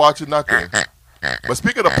wasn't watching nothing. But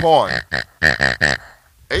speaking of porn,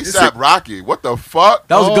 ASAP Rocky, what the fuck?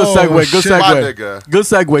 That was a good Oh, segue. Good shit. My segue. nigga. Good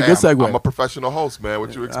segue. Good Damn, segue. I'm a professional host, man.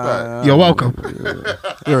 What you expect? You're welcome.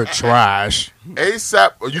 You're trash.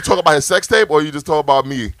 ASAP, are you talking about his sex tape or you just talking about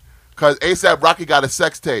me? Because ASAP Rocky got a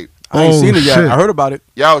sex tape. I ain't Oh, seen it yet. shit. I heard about it.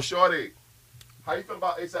 Yo, shorty, how you feel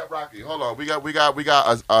about ASAP Rocky? Hold on, we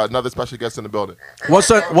got another special guest in the building. What's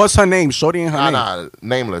her name? Shorty and her name. Nah,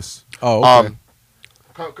 nameless. Oh, okay.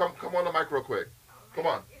 Come on the mic real quick. Come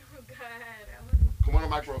on, Oh God. come on the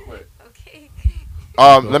mic real quick. Okay.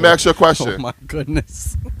 Let me ask you a question. Oh my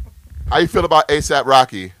goodness. How you feel about ASAP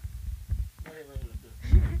Rocky?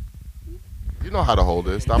 You know how to hold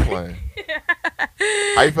it. Stop playing.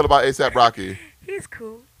 How you feel about ASAP Rocky? He's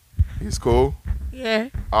cool. He's cool. Yeah.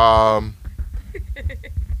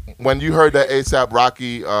 When you heard that ASAP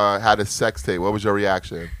Rocky had a sex tape, what was your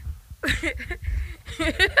reaction?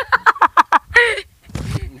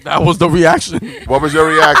 That was the reaction. What was your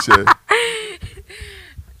reaction?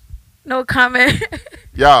 No comment.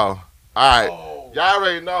 Yo, all right. Y'all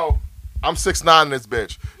already know I'm 6'9" in this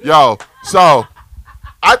bitch. Yo, so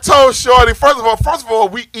I told Shorty, first of all,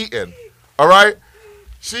 we eating. All right?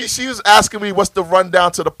 She was asking me what's the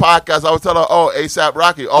rundown to the podcast. I was telling her, oh, ASAP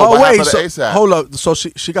Rocky. Oh, what happened to ASAP? hold up. So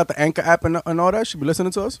she got the Anchor app and all that? She be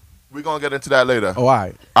listening to us? We're going to get into that later. Oh, all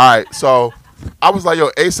right. All right, so I was like, yo,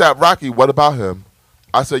 ASAP Rocky, what about him?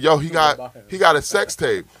 I said, yo, he got a sex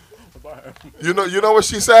tape. You know what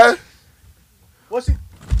she said?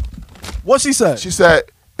 What she said? She said,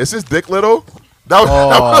 is his dick little? That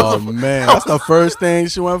Oh, was man. That's the first thing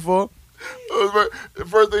she went for? the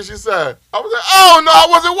first thing she said. I was like, oh, no, I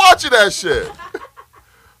wasn't watching that shit.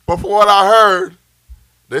 But from what I heard,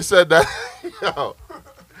 they said that,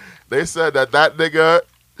 that nigga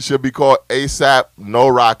should be called ASAP No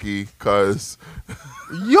Rocky because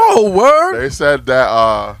Yo, word. they said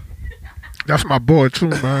that That's my boy too,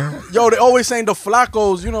 man. Yo, they always saying the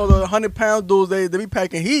flacos, you know, the 100-pound dudes, they be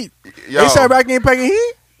packing heat. Yo, A$AP Rocky ain't packing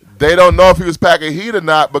heat? they don't know if he was packing heat or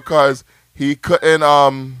not because he couldn't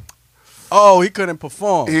Oh, he couldn't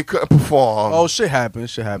perform. perform. Oh, shit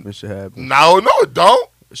happens. No, it don't.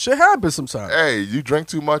 Shit happens sometimes. Hey, you drink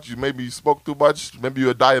too much. Maybe you smoke too much. Maybe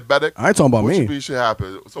you're a diabetic. I ain't talking about What me. should be shit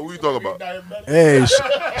happen. So what you talking about? Hey,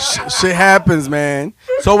 shit happens, man.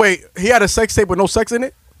 So wait, he had a sex tape with no sex in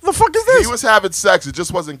it? The fuck is this? He was having sex. It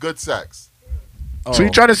just wasn't good sex. Oh. So you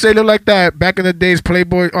trying to say look like that back in the days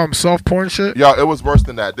Playboy soft porn shit? Yo, it was worse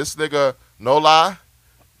than that. This nigga, no lie,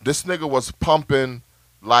 this nigga was pumping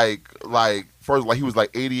like first like he was like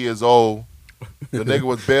 80 years old. The nigga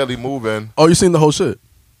was barely moving. Oh, you seen the whole shit?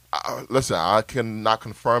 Listen, I cannot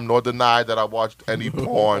confirm nor deny that I watched any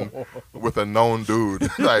porn with a known dude.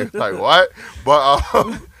 like what? But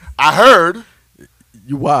I heard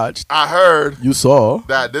You watched. I heard You saw.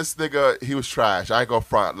 that this nigga, he was trash. I ain't gonna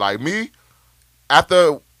front. Like me,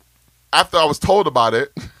 after I was told about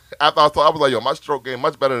it, I was like, yo, my stroke game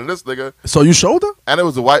much better than this nigga. So you showed her? And it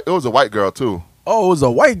was a white girl too. Oh, it was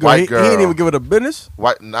a white girl. White He girl. ain't even give it a business.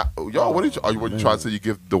 What are you trying to say? You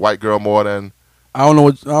give the white girl more than? I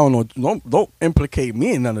don't know. Don't implicate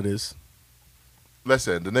me in none of this.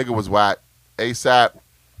 Listen, the nigga was whack. A$AP,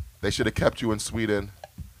 they should have kept you in Sweden.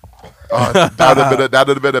 That would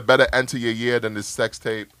have been a better end to your year than this sex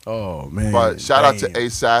tape. Oh man. But shout out to Damn.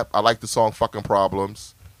 A$AP. I like the song "Fucking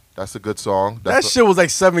Problems." That's a good song. That shit was like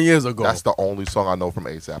 7 years ago. That's the only song I know from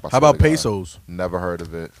A$AP. How about Pesos? Never heard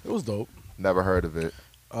of it. It was dope. Never heard of it.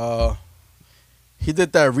 He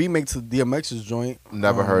did that remake to DMX's joint.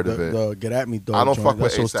 Never heard of it. The Get At Me Dog. I don't joint. fuck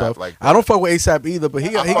with That show's A$AP tough. like that. I don't fuck with A$AP either, but he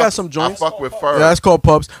got some joints. I fuck with Ferg. Yeah, that's called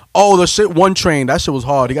Pups. Oh, the shit One Train. That shit was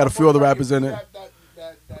hard. He got a few other rappers in it.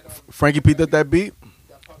 Frankie P did that beat.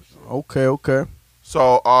 Okay.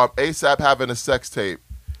 So A$AP having a sex tape.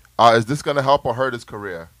 Is this gonna help or hurt his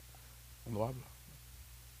career?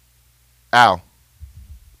 Al,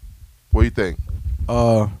 what do you think?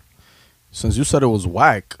 Since you said it was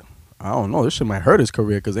whack, I don't know. This shit might hurt his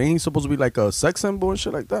career because ain't he supposed to be like a sex symbol and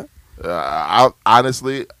shit like that?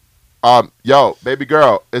 Honestly, yo, baby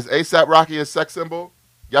girl, is A$AP Rocky a sex symbol?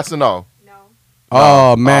 Yes or no?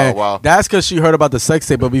 Oh man, wow. That's because she heard about the sex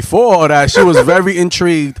tape. But before all that, she was very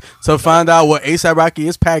intrigued to find out what A$AP Rocky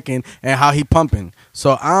is packing and how he pumping.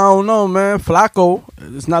 So I don't know, man. Flacco,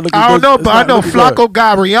 it's not looking. I don't good. know, It's but I not know looking Flacco good.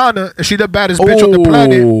 got Rihanna, and she the baddest bitch on the Oh.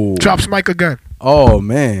 planet. Drops mic again. Oh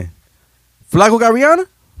man, Flacco got Rihanna.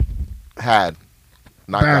 Had,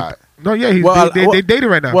 not Bad. got. No, yeah, Well, they dating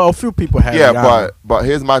right now. Well, a few people have. Yeah, Rihanna. but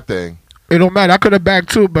here's my thing. It don't matter. I could have bagged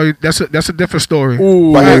too, but that's a different story.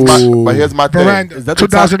 Ooh. But here's my thing. Veranda, Is that the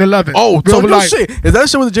top- 2011. Oh, Real talk your life. shit. Is that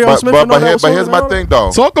shit with J.R. Smith? But and all that here's song my and all thing that?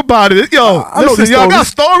 though. Talk about it, yo. I know Listen, these y'all got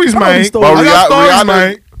stories. stories, I know man. these stories. But I got stories,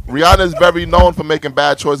 man. Rihanna is very known for making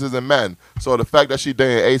bad choices in men. So the fact that she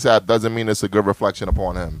dating A$AP doesn't mean it's a good reflection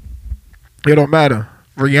upon him. It don't matter.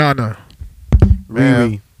 Rihanna.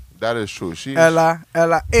 Man, Riri. that is true. She Ella,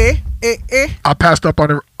 I passed up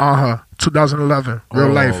on her. 2011. Real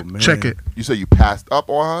Oh, life. man. Check it. You said you passed up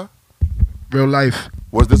on her? Real life.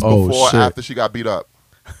 Was this Oh, before or shit. after she got beat up?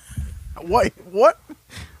 Wait, what?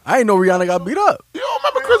 I ain't know Rihanna got beat up. You don't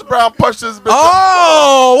remember Chris Brown punched his bitch?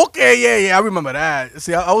 Oh, okay, yeah, I remember that.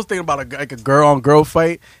 See, I was thinking about a girl on girl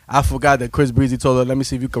fight. I forgot that Chris Breezy told her, "Let me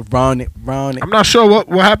see if you can run it." I'm not sure what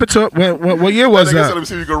happened to what year was That nigga said, let that? me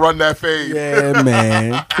see if you can run that fade. Yeah,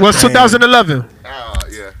 man. Was 2011.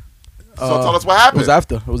 Yeah. So tell us what happened. It was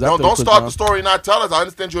after. It was after. Don't Chris start Brown. the story and not tell us. I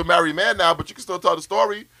understand you're a married man now, but you can still tell the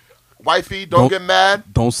story. Wifey, don't get mad.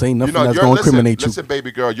 Don't say nothing You know, that's you're going to incriminate listen, baby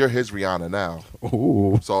girl, you're his Rihanna now. you.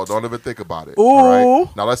 Ooh. So don't even think about it. Ooh. All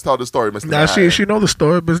right? Now let's tell the story, Mr. Now Manhattan. she know the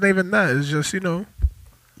story, but it's not even that. It's just You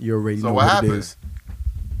already So know what what happened? it is.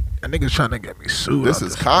 that nigga's trying to get me sued. This out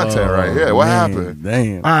is there. content right here. Oh, What man, happened?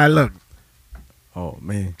 Damn. All right, look. Oh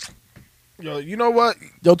man. Yo, you know what?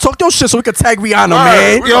 Yo, talk your shit so we can tag Rihanna, All right,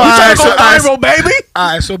 man. we Yo, gonna- you trying to go all right, viral, baby? All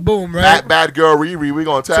right, so boom, right? Bad girl Riri, we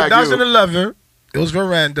gonna tag you. 2011. It was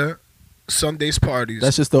Veranda. Sunday's parties.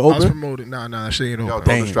 That's just the I was open? promoting. Nah, that shit ain't Yo, open.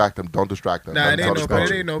 don't Damn. distract them. Don't distract them. Nah, Let it them ain't tell the open. It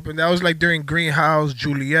story. ain't open. That was like during Greenhouse,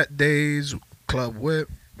 Juliet days, Club Whip.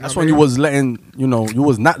 That's I when mean, you was letting, you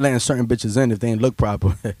was not letting certain bitches in if they ain't look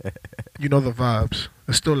proper. You know the vibes.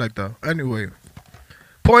 It's still like that. Anyway,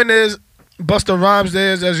 point is, Busta Rhymes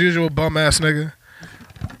there is as usual, bum ass nigga.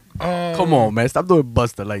 Come on, man. Stop doing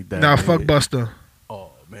Buster like that. Nah, man. fuck Busta.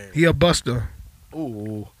 Oh, man. He a Buster.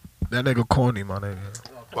 Ooh. That nigga corny, my nigga.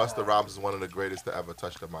 Busta Rhymes is one of the greatest to ever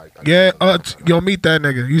touch the mic. Yeah, yo, meet that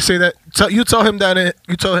nigga. You say that. You tell him that.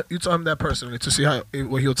 You tell him that personally to see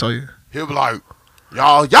what he'll tell you. He'll be like,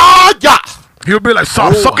 y'all, He'll be like,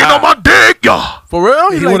 "Stop sucking on my dick, yo." For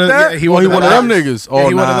real? He like that? Yeah, he one of them guys. niggas. Oh,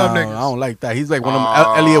 he nah, one of them niggas. I don't like that. He's like one of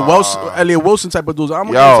them Elliot Wilson type of dudes. I'm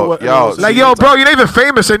Yo, gonna what yo, Elliot Wilson Like, is. yo, bro, you're not even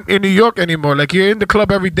famous in New York anymore. Like, you're in the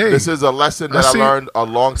club every day. This is a lesson that I see. learned a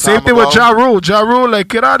long time Same thing ago. with Ja Rule. Ja Rule, like,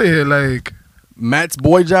 get out of here. Like, Matt's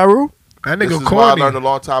boy Jaru? that This nigga is what I learned a corny.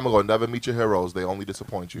 long time ago. Never meet your heroes. They only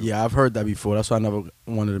disappoint you. Yeah, I've heard that before. That's why I never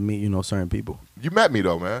wanted to meet, certain people. You met me,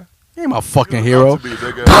 though, man. You ain't my fucking You hero. was meant to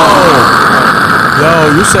be, nigga.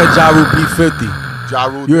 Yo, you said Jaru B50. Ja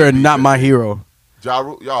Rule You are did not beat my me. hero. Ja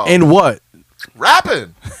Rule, yo. In what?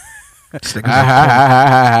 rapping. This nigga's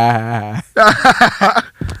That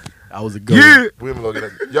was a good yeah. one. We even gonna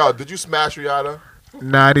get that. Yo, did you smash Rihanna?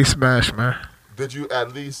 Nah, they smash, man. Did you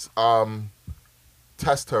at least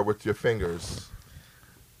test her with your fingers?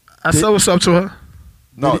 I saw what's up to her.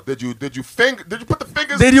 No, did you put the fingers?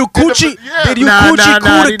 Did you in the- coochie? Yeah. Did you Nah, coochie nah, cool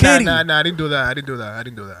nah, the kitty? nah, I didn't do that. I didn't do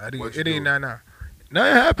that. What'd you It ain't do? nah.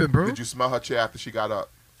 Nothing happened, bro. Did you smell her chair after she got up?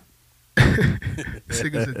 This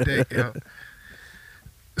nigga's a dick, yo.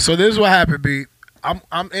 So this is what happened, B.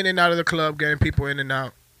 I'm in and out of the club, getting people in and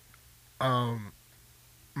out.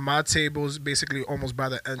 My table's basically almost by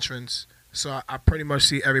the entrance, so I pretty much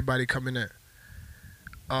see everybody coming in.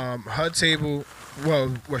 Her table, well,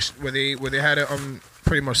 where they had it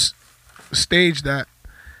pretty much staged that,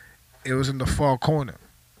 it was in the far corner.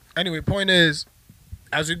 Anyway, point is,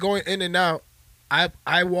 as we're going in and out,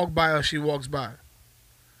 I walk by her, she walks by.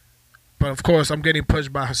 But of course, I'm getting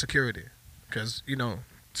pushed by her security because,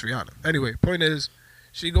 it's Rihanna. Anyway, point is,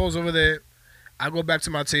 she goes over there. I go back to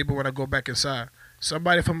my table. When I go back inside,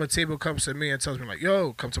 somebody from her table comes to me and tells me, like,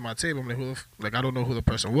 yo, come to my table. I'm like, I don't know who the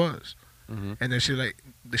person was. Mm-hmm. And then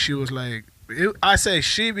she was like, I say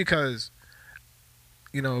she because,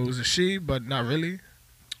 it was a she, but not really.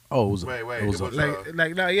 Oh, it was Wait, it was it was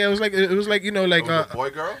It was like it was a boy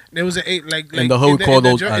girl. it was an eight like in the hood call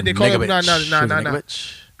those they call them nigga bitch. She was a no. nigga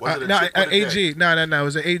bitch. Was it a No, chick with a AG. dick? No, it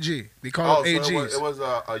was an AG. They call Oh, them so AGs. it was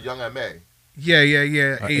a young MA. Yeah,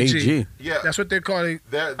 AG. AG. Yeah, That's what they call it.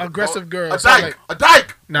 They're- Aggressive girl. A So dyke. like- A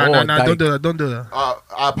dyke. No, Oh, don't dyke. do that. I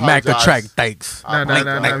apologize. Mac attract dykes. I No,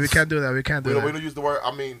 apologize. we can't do that. We can't We do don't that. use the word.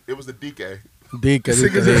 I mean, it was a DK. Dika.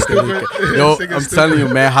 Niggas stupid. Yo, Niggas I'm stupid. telling you,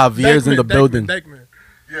 man, Javier's in the building. Dykeman.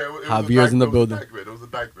 Yeah, it was Javier's in the building. It was a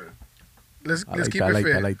dykeman. Let's I like keep that. it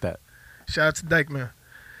fair. I like that. Shout out to Dykeman.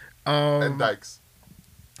 And dykes.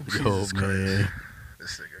 Yo, Jesus man.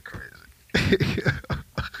 This nigga crazy.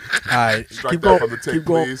 All right, Strike keep that going. from the tape, Keep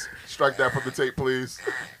going. please. Strike that from the tape, please.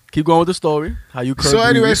 Keep going with the story. How you So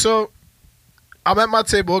anyway, breathing. so I'm at my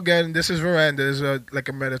table again. This is veranda. It's like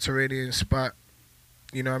a Mediterranean spot.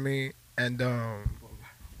 You know what I mean? And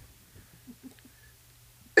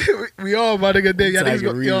we all my nigga day. Y'all niggas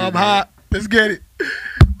go, yo, I'm hot. Let's get it.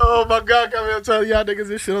 Oh my God, come here. I'm telling y'all niggas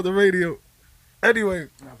this shit on the radio. Anyway.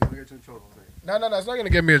 No, it's not gonna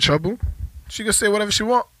get me in trouble. She can say whatever she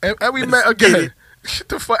want. And we met again. Shit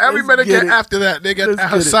the fuck. And we Let's met again get it. after that. They got Let's her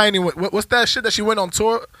get it. signing. What's that shit that she went on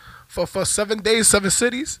tour for 7 days, 7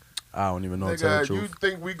 cities? I don't even know to tell the Nigga, you truth.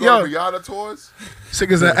 think we go to Yo. Rihanna tours? Sick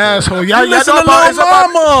as an asshole. Y'all listen know to about Lil it's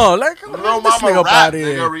about Mama. Like, Lil this Mama nigga rap, out nigga.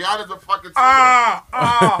 here. Rihanna's a fucking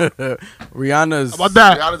singer. Rihanna's about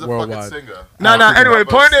that. Rihanna's a worldwide. fucking singer. No. Anyway, I'm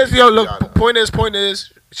point gonna is, yo, see look. Rihanna. Point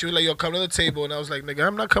is, she was like, yo, come to the table, and I was like, nigga,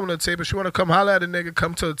 I'm not coming to the table. She want to come holler at a nigga,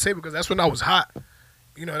 come to the table, because that's when I was hot.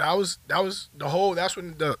 That was the whole. That's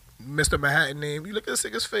when the Mr. Manhattan name. You look at this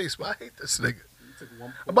nigga's face, but I hate this nigga.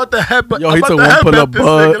 About the head, Yo, he about took the one head pull bet of this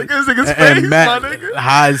bud nigga. Look at this nigga's and face, Matt my nigga.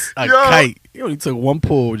 has a Yo. kite. He only took one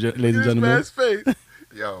pull, ladies and Look at gentlemen. this man's face.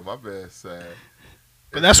 Yo, my bad, sad.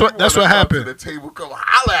 But that's what happened. To the table, come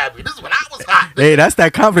holler at me. This is when I was hot. Hey, that's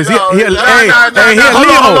that confidence. Yo, He a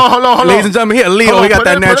nah, hold on. Ladies and gentlemen, he a Leo. Hold He on, got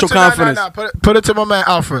that natural to, confidence. Put it to my man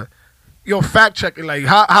Alfred. Yo, fact check it. Like,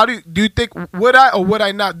 how do you think, would I or would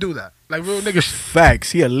I not do that? Like, real niggas.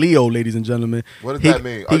 Facts. He a Leo, ladies and gentlemen. What does He- that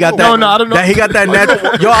mean? He Are got you that. a No, I don't know. That he got that Are you a natural.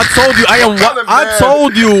 woman? Yo, I told you. I am. Tell him, I man.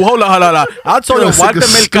 told you. Hold on. I told Yo, you. this Walter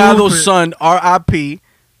nigga's Mercado's stupid. son, R.I.P.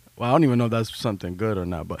 Well, I don't even know if that's something good or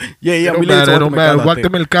not, but yeah, It I'm don't related to matter. It Walter don't matter. Mercado. I Walter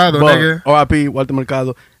think. Mercado, But nigga. R.I.P. Walter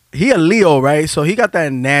Mercado. He a Leo, right? So he got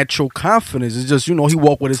that natural confidence. It's just, he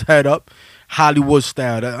walk with his head up, Hollywood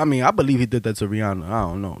style. I mean, I believe he did that to Rihanna. I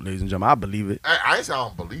don't know, ladies and gentlemen. I believe it. I ain't say I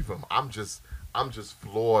don't believe him. I'm just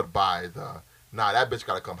floored by the. Nah, that bitch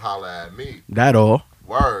gotta come holler at me. That all.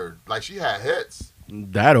 Word, like she had hits.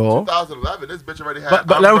 That all. 2011, this bitch already had.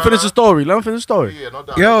 But let him finish the Umbrella. story. Yeah, no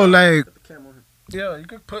doubt. Yo, no doubt. like, yo, you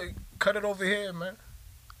could cut it over here, man.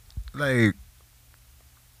 Like,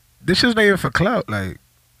 this shit's not even for clout. Like,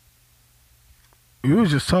 you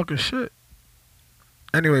was just talking shit.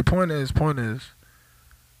 Anyway, point is,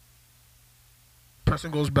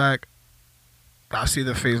 person goes back, I see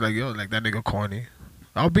the face like, yo, like that nigga corny.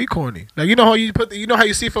 I'll be corny. Like, you know how you know how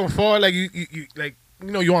you see from far, like you like,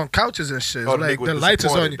 you know, you on couches and shit. Oh, Like nigga the was lights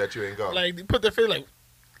is on disappointed you. that you ain't go. Like you put their face like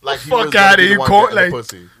Like he fuck was gonna outta be the here, one court, getting the like-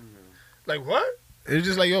 pussy. like what? It's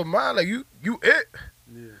just like, yo, man, like you it.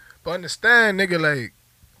 Yeah. But understand, nigga, like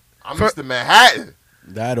I'm For- Mr. Manhattan.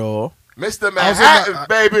 That all. Mr. was in Manhattan, my-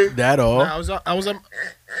 baby. That all. I was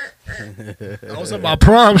at my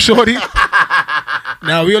prime, shorty.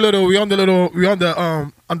 Now we on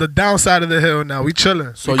the downside of the hill now. We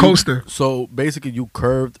chilling. So we coasting. So basically, you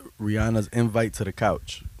curved Rihanna's invite to the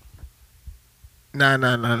couch. Nah.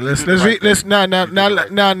 Let's did the right let's thing. nah. You did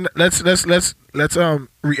the right Let's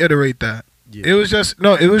reiterate that. Yeah. It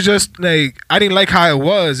was just like I didn't like how it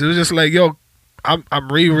was. It was just like, yo, I'm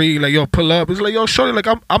Riri, like, yo, pull up. It's like, yo, shorty, like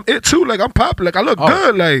I'm it too. Like I'm popping. Like I look Oh.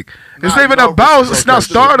 good. Like it's Nah, not even no, about. respect, It's not respect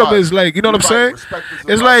is stardom. a It's like, you know what I'm You're saying? right. Respect is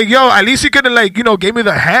a It's must. like, yo, at least you could have, like, you know, gave me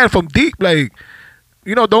the hand from deep. Like,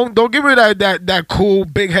 you know, don't give me that cool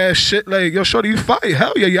big head shit. Like, yo, shorty, you fire.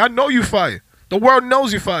 Hell yeah, I know you fire. The world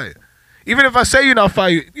knows you fire. Even if I say you're not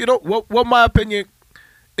fire, you know what my opinion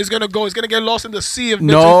is gonna go. It's gonna get lost in the sea of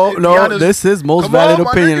No, bitches. no. Rihanna's- This is most Come valid on,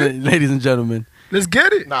 my opinion, ladies and gentlemen. Let's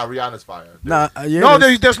get it. Nah, Rihanna's fire. Nah, yeah. No,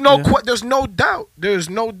 this- there's no yeah. there's no doubt. There's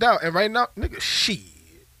no doubt. And right now, nigga,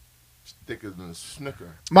 Thicker than a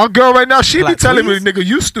snicker. my girl right now, she be Black telling please? me, nigga,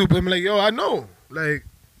 you stupid. I'm like, yo, I know. Like,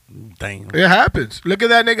 Damn. it happens. Look at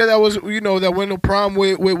that nigga that was, you know, that went to prom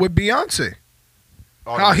with Beyonce.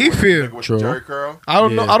 Oh, How the he nigga feel? With True. the Jerry curl. I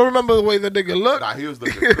don't know. Yeah. I don't remember the way the nigga looked. Nah, he was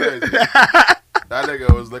looking crazy. That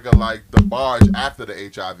nigga was looking like the barge after the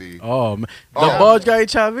HIV. Oh man, the Oh. Barge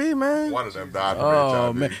got HIV, man. One of them died from Oh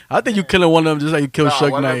HIV. man, I think you killing one of them just like you killed Nah,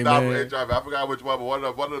 Suge one of Knight, them died man. from HIV. I forgot which one, but one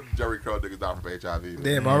of them Jerry curl niggas died from HIV.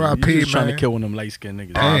 Damn, You R.I.P. just trying man. to kill one of them light skinned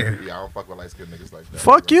niggas. Damn. Yeah, I don't fuck with light skinned niggas like that.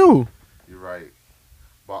 Fuck You're right. you. You're right.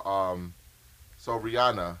 But so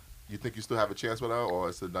Rihanna, you think you still have a chance with her, or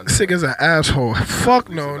it's a done? This nigga's an asshole. Fuck At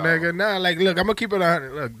least no, you know. nigga. Nah, like, look, I'm gonna keep it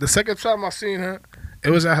 100. Look, the second time I seen her, it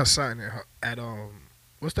was at her signing at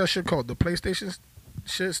what's that shit called? The PlayStation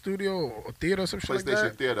shit studio or theater or some shit like PlayStation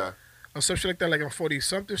that, Theater. or some shit like that, like on 40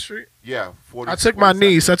 something street. Yeah, 40. I took my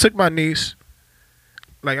 40 niece.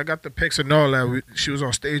 Like, I got the pics and all that. She was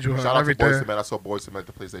on stage with her Shout and out to Boyz everything. II Men. I saw Boyz II Men at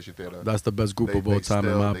the PlayStation Theater. That's the best group of all time,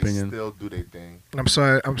 in my opinion. They still do their thing. I'm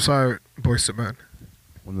sorry, Boyz II Men.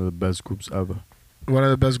 One of the best groups ever. One of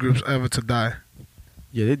the best groups ever to die.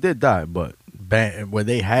 Yeah, they did die, but where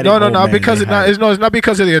they had No, it. no, oh, no, man, because they it's had not. It's not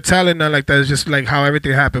because of their talent, nothing like that. It's just like how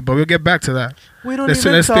everything happened. But we'll get back to that. We don't Let's-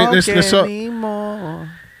 even let's- talk let's- let's- anymore.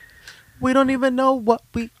 We don't even know what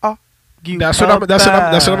we argue That's what I'm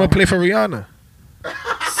gonna play for Rihanna.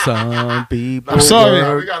 Some people. I'm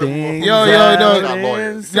sorry. We gotta move on. things Yo, out no.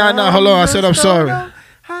 and Nah, hold on. I said I'm some don't sorry. know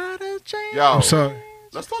how to change. Yo, I'm sorry.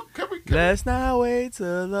 let's talk. Can we? Let's not wait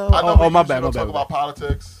till the. I know we my usually bad, my don't bad. talk my about bad.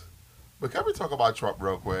 politics, but can we talk about Trump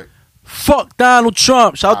real quick? Fuck Donald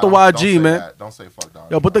Trump. Shout out to Nah, don't say YG, man. that. Don't say fuck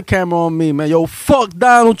Donald. Yo, put the camera on me, man. Yo, fuck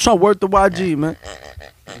Donald Trump. Word to YG, man.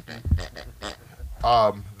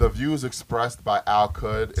 The views expressed by Al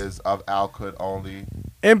Kud is of Al Kud only.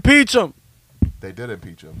 Impeach him. They did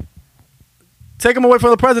impeach him. Take him away from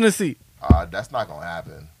the presidency. That's not gonna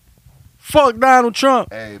happen. Fuck Donald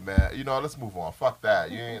Trump. Hey man, you know, let's move on. Fuck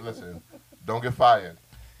that. You ain't listen. Don't get fired.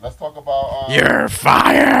 Let's talk about. You're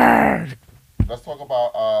fired. Let's talk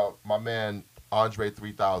about my man Andre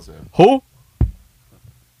 3000, Who?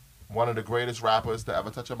 one of the greatest rappers to ever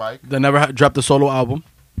touch a mic. That never dropped a solo album.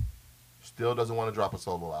 Still doesn't want to drop a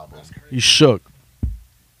solo album. You shook.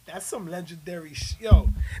 That's some legendary yo.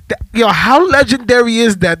 Yo, how legendary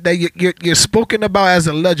is that you're spoken about as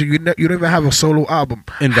a legend? You don't even have a solo album.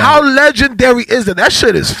 Invalid. How legendary is that? That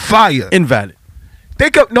shit is fire. Invalid.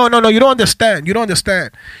 Think of no. You don't understand. You don't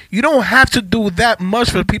understand. You don't have to do that much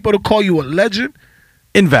for people to call you a legend.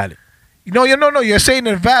 Invalid. No. You're saying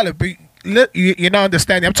invalid, but you're not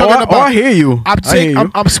understanding. I'm talking about. I hear you.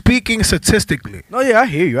 I'm speaking statistically. No, yeah, I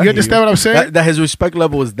hear you. You understand what I'm saying? That his respect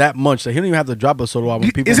level is that much that he don't even have to drop a solo album.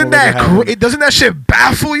 People Isn't already that have him. doesn't that shit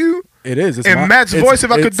baffle you? It is. It's in Matt's voice, if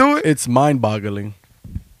I could do it? It's mind-boggling.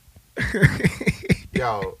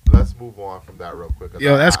 Yo, let's move on from that real quick. 'cause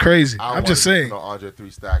Yo, that's crazy. I don't I'm just wanna saying. get to know Andre 3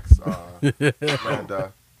 Stacks.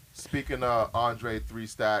 And speaking of Andre 3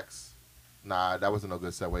 Stacks, nah, that wasn't a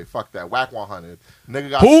good segue. Fuck that. Whack 100.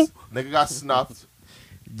 Who? Nigga got snuffed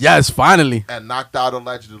Yes, finally. and knocked out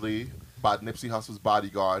allegedly by Nipsey Hussle's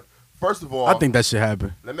bodyguard. First of all, I think that should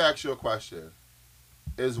happen. let me ask you a question.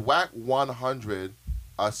 Is Whack 100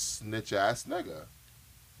 a snitch ass nigga?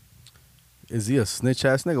 Is he a snitch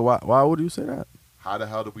ass nigga? Why would you say that? How the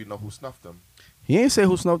hell do we know who snuffed him? He ain't say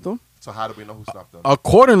who snuffed him. So how do we know who snuffed him?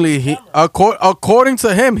 Accordingly, according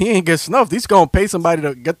to him, he ain't get snuffed. He's gonna pay somebody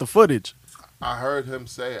to get the footage. I heard him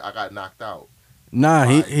say I got knocked out. Nah,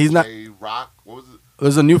 By he's not. Rock. What was it?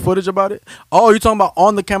 There's a new footage about it. Oh, you talking about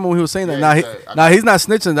on the camera when he was saying that? Yeah, He's not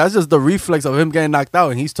snitching. That's just the reflex of him getting knocked out,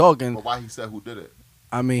 and he's talking. But why he said who did it?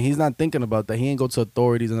 I mean, he's not thinking about that. He ain't go to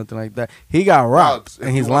authorities or nothing like that. He got rocked,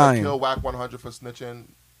 and he's lying. If you want to kill Whack 100 for snitching,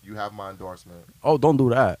 you have my endorsement. Oh, don't do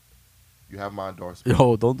that. You have my endorsement.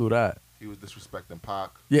 Yo, don't do that. He was disrespecting Pac.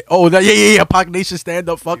 Yeah. Oh, that. Yeah. Pac Nation, stand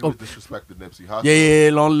up. Fuck He him. was disrespecting Nipsey Hussle.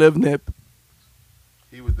 Yeah. Long live Nip.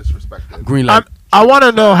 He was disrespecting. Green light. I want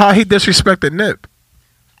to know how he disrespected Nip.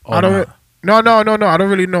 Oh, I don't. nah. No. I don't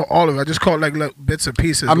really know all of it. I just caught like bits and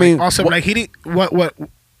pieces. I mean, also like he didn't.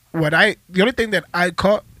 The only thing that I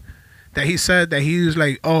caught that he said that he was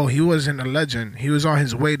like, oh, he wasn't a legend. He was on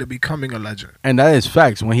his way to becoming a legend. And that is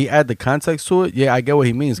facts. When he add the context to it, yeah, I get what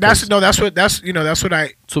he means. That's the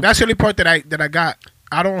only part that I got.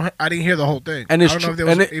 I didn't hear the whole thing. And it's I don't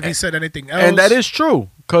know true. if, if he said anything else. And that is true.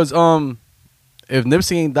 Because if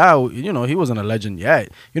Nipsey ain't died, he wasn't a legend yet.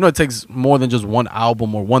 It takes more than just one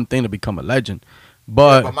album or one thing to become a legend.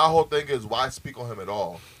 But my whole thing is, why speak on him at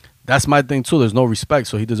all? that's my thing too. There's no respect,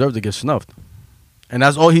 so he deserves to get snuffed. And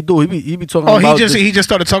that's all he do. He be talking about. He just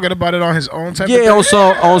started talking about it on his own type. Yeah, of thing?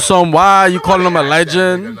 on some why you calling him a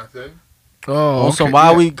legend? Oh, On some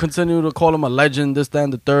why we continue to call him a legend? This, that,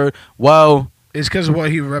 and the third. Well, it's because of what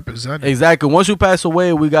he represented. exactly. Once you pass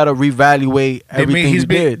away, we gotta reevaluate everything you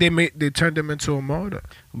did. They turned him into a martyr.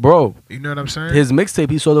 Bro, You know what I'm saying? his mixtape,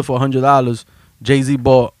 he sold it for $100. Jay-Z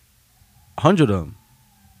bought 100 of them.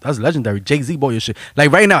 That's legendary. Jay-Z bought your shit.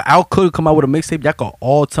 Like right now, Al could come out with a mixtape. Y'all can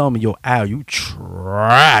all tell me, yo, Al, you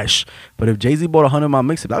trash. But if Jay-Z bought 100 of my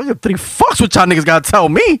mixtape, I don't give 3 fucks what y'all niggas gotta tell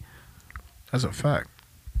me. That's a fact.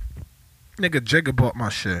 Nigga Jigga bought my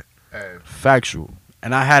shit. Hey, Factual.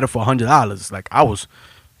 And I had it for $100. Like I was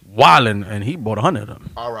wilding, and he bought 100 of them.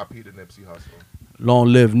 R.I.P. to Nipsey Hussle. Long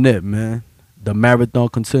live Nip, man. The marathon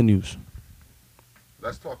continues.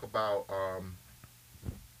 Let's talk about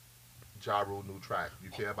Ja Rule new track. You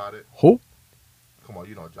care about it? Who? Come on,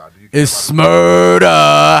 you know Ja. Do you care It's about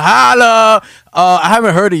Smurda. Holla. I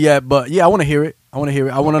haven't heard it yet, but yeah, I want to hear it. I want to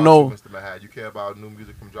What know. about you, Mr. Mahad? You care about new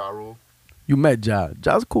music from Ja Rule? You met Ja.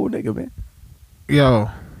 Ja's a cool nigga, man. Yo.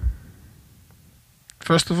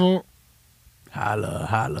 First of all,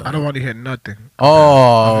 Holla. I don't want to hear nothing.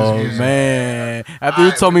 Oh, Of his music. man. After you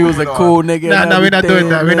Alright, told me he was a moving cool nigga. Nah, we're not doing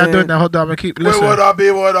that. We're not man. doing that. Hold on, I'm gonna keep Where listening. would I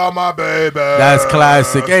be without my baby? That's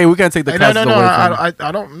classic. Hey, we can't take the Hey, classics no, away from him.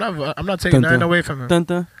 I don't. Never. I'm not taking Dun, nothing dun. away from him. Dun,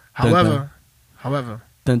 dun, However,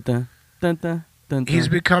 dun, dun, dun, dun, dun, he's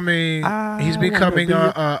dun. becoming I he's wanna becoming be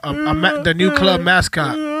the new club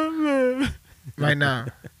mascot right now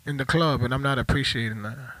in the club, and I'm not appreciating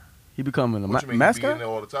that. He becoming a What you mean? He be in mascot? there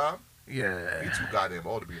all the time? Yeah. He too goddamn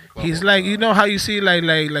old to be in the club. He's all the like, time. you know how you see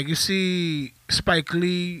like you see Spike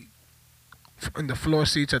Lee in the floor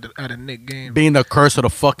seats at a Knicks game. Being the curse of the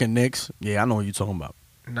fucking Knicks. Yeah, I know what you're talking about.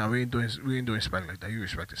 No, we ain't doing Spike like that. You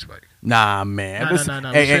respected Spike. Nah, man.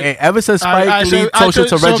 Nah, Hey, ever since Spike Alright, Lee so told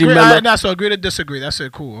to Reggie agree, Miller. so agree to disagree. That's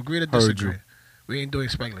it. Cool. Agree to Heard disagree. you. We ain't doing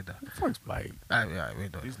Spike like that. Fuck Spike. Alright, we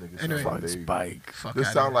ain't doing. These niggas Anyway. sound Fuck like they- Spike. Fuck This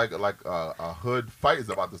outta sound here. like a hood fight is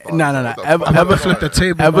about to start. Nah. What the Ever- fuck ever is flip the that?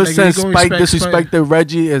 table. my Ever nigga. You since gonna Spike respect disrespected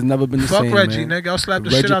Reggie, it's never been the Fuck same, Reggie, man. nigga. I'll slap the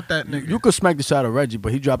shit out that nigga. You could smack the shit out of Reggie,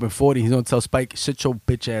 but he dropping 40. He's gonna tell Spike, sit your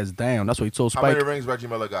bitch ass down. That's what he told How Spike. many rings Reggie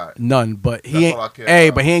Miller got? None, but That's he ain't. all I care Hey,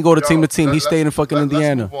 about. but he ain't go to Yo, team to team. He let's- stayed in fucking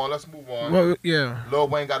Indiana. Let's move on. Well, yeah. Lil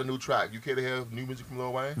Wayne got a new track. You care to hear new music from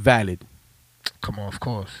Lil Wayne? Valid. Come on, of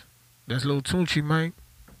course. There's Lil Tunechi, man.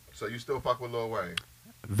 So you still fuck with Lil Wayne?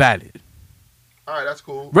 Valid. All right, that's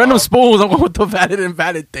cool. Random spoons. I'm going with the valid and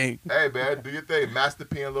valid thing. Hey man, do your thing. Master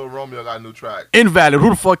P and Lil Romeo got a new track. Invalid. Who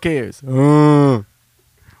the fuck cares?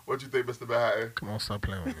 What you think, Mr. Manhattan? Come on, stop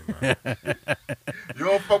playing with me, man. You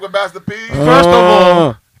don't fuck with Master P? First of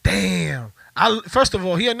all, damn. First of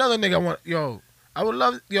all, he another nigga. I would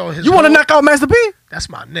love his. You want to whole- knock out Master P? That's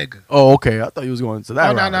my nigga. Oh, okay. I thought you was going to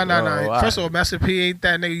that. No. route. Oh, First of all, Master P ain't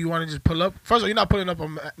that nigga you want to just pull up. First of all, you're not pulling up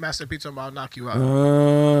on Master P talking about I'll knock you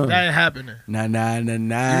out. That ain't happening. Nah.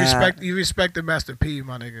 You respect the Master P,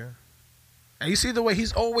 my nigga. And you see the way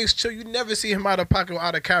he's always chill. You never see him out of pocket or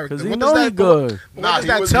out of character. Because he What know does he that good. What does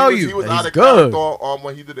that tell you? He was He's out of good. character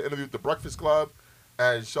when he did the interview with the Breakfast Club,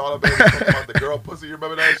 and Charlotte was talking about the girl pussy. You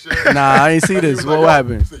remember that shit? Nah, I ain't see And he this. was like, What yo,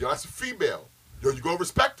 happened? He said, yo, that's a female. Yo, you gonna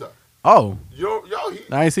respect her. Oh, Yo,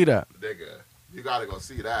 I ain't see that. nigga, you gotta go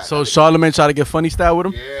see that. So Charlamagne tried to get funny style with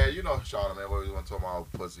him? Yeah, you know Charlotte, man. What was talking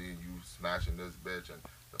about pussy and you smashing this bitch and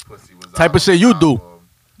the pussy was Type out of shit on you the do. album.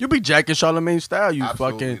 You be jacking Charlamagne style, you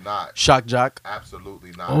Absolutely fucking not. shock jock. Absolutely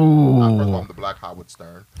not. Ooh. First of all, I'm the Black Howard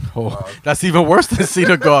Stern. Oh, that's even worse than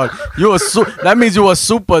Cedar Guard. That means you a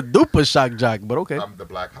super duper shock jock. But okay. I'm the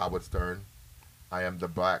Black Howard Stern. I am the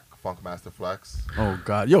Black Funkmaster Flex. Oh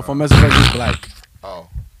God, yo, from Mass Effect is black. Oh,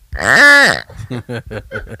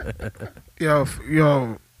 Yo,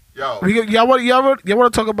 yo. y'all want to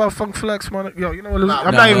talk about Funk Flex, man? Yo, you know what? Nah,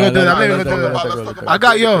 I'm not even gonna do that. I'm not even let's gonna do talk that. about- Let's talk I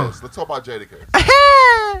got yo. Jadakiss. Let's talk about Jadakiss.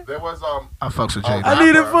 There was I fucks with Oh, Jada. I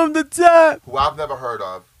need it from the top. who I've never heard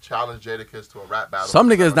of challenged Jadakiss to a rap battle. Some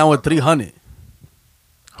niggas down with 300.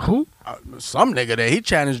 Who? Some nigga there, he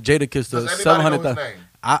challenged Jadakiss to Does anybody know 700,000. his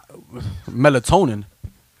name? Melatonin.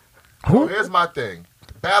 So here's my thing.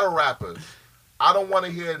 Battle rappers. I don't want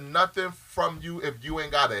to hear nothing from you if you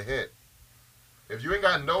ain't got a hit. If you ain't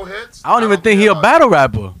got no hits, I don't even think he a battle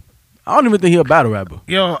rapper. I don't even think he a battle rapper.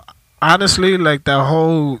 Yo, honestly, like that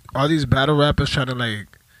whole all these battle rappers trying to like,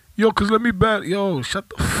 yo, cause let me battle. Yo, shut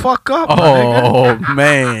the fuck up. my nigga. Oh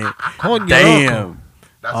man. Coño, loco. Damn.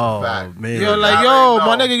 That's Oh a fact. man. Yo, like, Y'all yo,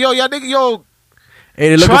 my ain't nigga, yo, y'all nigga, yo, Hey,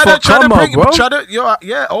 they looking for a come up, bro.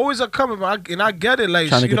 yeah, always a come up, and I get it, like,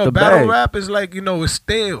 Trying to you get know, the battle bag. rap is like, you know, it's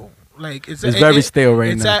stale, like It's very stale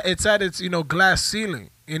right it's now. It's at its, you know, glass ceiling.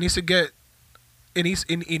 It needs to get, it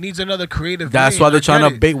needs another creative. That's lane. why they're I trying get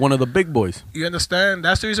to it. bait one of the big boys. You understand?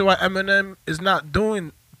 That's the reason why Eminem is not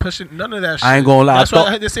pushing none of that shit. I ain't gonna lie, That's I why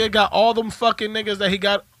thought- they say he got all them fucking niggas that he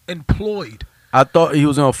got employed. I thought he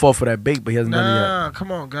was gonna fall for that bait, but he hasn't done it yet. Nah, come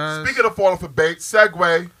on, guys. Speaking of falling for bait,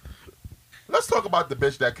 segue. Let's talk about the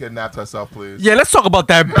bitch that kidnapped herself, please. Yeah, let's talk about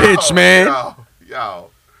that bitch, man. Yo.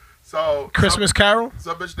 So Christmas Carol.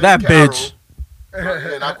 Some bitch named That Carol, bitch.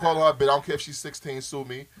 And I call her a bitch. I don't care if she's 16. Sue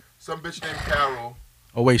me. Some bitch named Carol.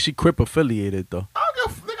 Oh wait, she Crip affiliated though. I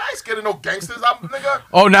don't give a nigga. I ain't scared of no gangsters. I'm nigga.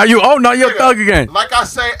 Oh now you're Nigga, thug again. Like I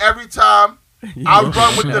say every time, I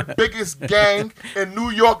run with the biggest gang in New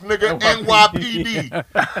York, nigga, NYPD.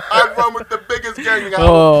 I run with the biggest gang, nigga. I will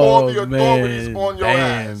call the authorities man. on your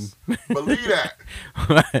Damn. ass. Believe that.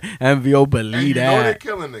 MVO And believe you know they're that.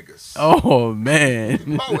 killing niggas. Oh You man.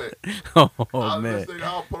 know it. Oh man.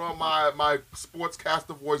 I'll put on my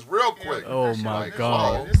sportscaster voice real quick. Oh my Like,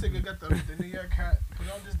 God. hello. This nigga got the New York hat. Put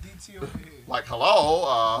on this DT over here. Like,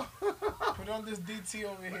 hello, Put on this DT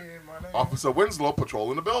over here, my nigga. Officer Winslow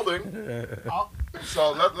patrolling the building. Oh,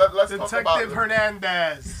 So let's talk about Detective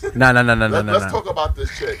Hernandez. Nah. let's talk about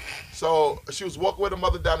this chick. So she was walking with her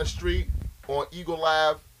mother down the street on Eagle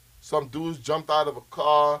Ave. Some dudes jumped out of a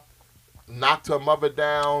car, knocked her mother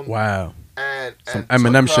down, Wow. and Some took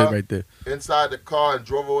Eminem her shit right there. inside the car and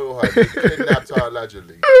drove away with her. They kidnapped her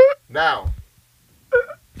allegedly. Now,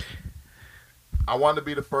 I want to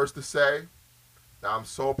be the first to say that I'm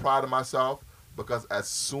so proud of myself because as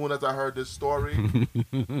soon as I heard this story,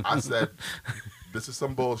 I said, "This is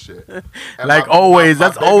some bullshit." And Like my- always, my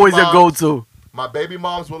that's baby always your moms- go-to. My baby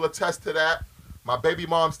moms will attest to that. My baby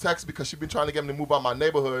mom's text because she been trying to get me to move out my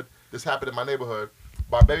neighborhood. This happened in my neighborhood.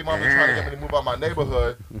 My baby mom been trying to get me to move out my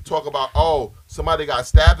neighborhood. Talk about, oh, somebody got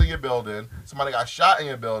stabbed in your building. Somebody got shot in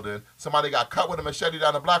your building. Somebody got cut with a machete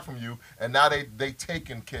down the block from you. And now they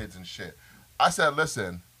taking kids and shit. I said,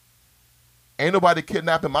 listen, ain't nobody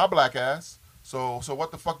kidnapping my black ass. So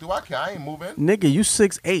what the fuck do I care? I ain't moving. Nigga, you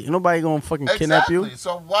 6'8". Nobody gonna fucking kidnap you. Exactly.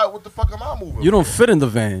 So what the fuck am I moving? You don't for? fit in the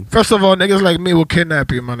van. First of all, niggas like me will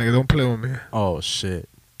kidnap you, my nigga. Don't play with me. Oh shit.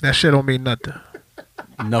 That shit don't mean nothing.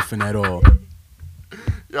 Nothing at all.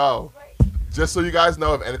 Yo, just so you guys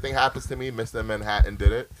know, if anything happens to me, Mr. Manhattan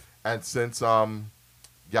did it. And since I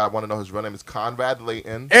want to know his real name is Conrad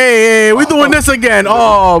Layton. Hey, we doing this again.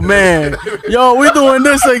 Oh man. Yo, we doing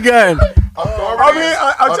this again. I mean,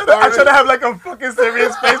 I try to have like a fucking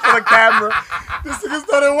serious face for the camera. This nigga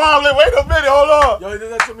started wilding. Wait a minute, hold on. Yo, he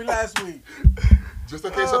did that to me last week. Just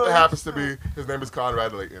in case something happens to me, his name is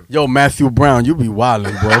Conrad Layton. Yo, Matthew Brown, you be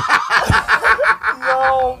wildin', bro.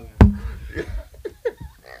 Yo.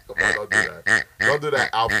 Don't do that. Don't do that,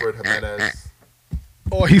 Alfred Jimenez.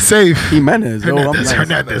 Oh, he's safe. Jimenez, yo, I'm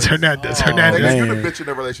Hernandez, like, Hernandez. Oh, Niggas, man. you the bitch in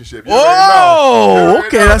the relationship. You already know. oh, You already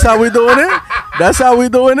okay, know. that's how we doing it. That's how we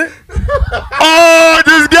doing it. Oh, I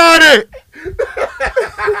just got it.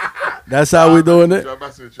 That's how we doing it. I'm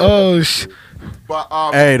messing with you. Oh, shit. But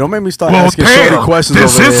Hey, don't make me start Well, asking shorty damn. questions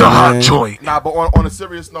This over is there, a hot man. joint. nah, but on a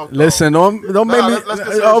serious note, though, Listen, don't make Nah, me. let's get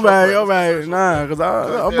serious All real right, quick. all Let's get right, serious nah, because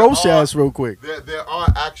I'll There roast your are- ass real quick. there are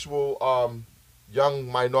actual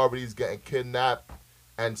young minorities getting kidnapped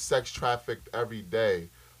and sex trafficked every day.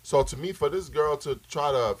 So to me, for this girl to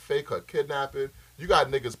try to fake her kidnapping, you got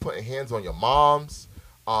niggas putting hands on your moms.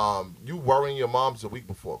 You worrying your moms a week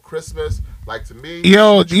before Christmas. Like to me,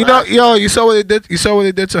 Yo, it's you know, tragic. yo, you saw what they did. You saw what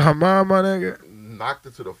they did to her mom, my nigga. knocked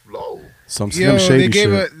it to the floor. Some Slim Yo, Shady they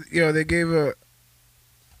gave shit. they gave her.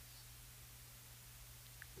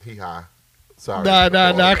 He high. Sorry. Nah, I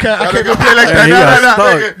can't That go nigga- play like Hey, he that. got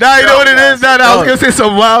Nah, stuck. you know what it is? Nah, I was Stuck. gonna say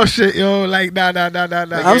some wild shit, yo. Like, nah.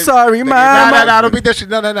 I'm sorry, They man. gave- Nah, don't beat that shit.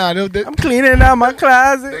 Nah. I'm cleaning out my They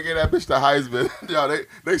closet. gave that bitch the Heisman. Yo,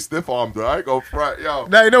 they stiff armed her. I ain't go front. Yo.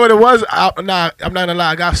 Nah, you know what it was? I'm not gonna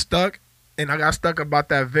lie. I got stuck about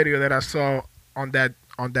that video that I saw on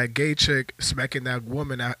that gay chick smacking that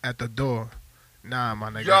woman at the door. Nah, my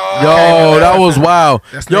nigga. Yo, that was wild.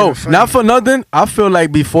 That's not Yo, even funny. not for nothing. I feel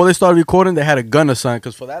like before they started recording, they had a gun or something.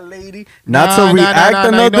 Because for that lady not Nah, to nah, react nah,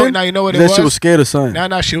 or nah, nothing, you know what it that she was? was scared of something.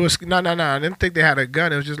 Nah, she was nah. I didn't think they had a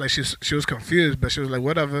gun. It was just like she was confused, but she was like,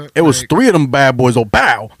 whatever. It was like, 3 of them bad boys. Oh,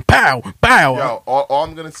 bow, bow, bow. Yo, all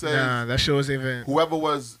I'm gonna say, Nah, that shit was even. whoever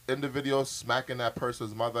was in the video smacking that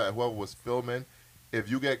person's mother and whoever was filming, if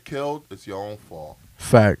you get killed, it's your own fault.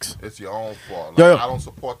 Facts. It's your own fault. Like, Yo. I don't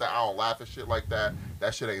support that. I don't laugh at shit like that.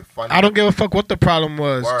 That shit ain't funny. I don't give a fuck what the problem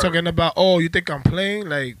was. Word. Talking about, oh, you think I'm playing?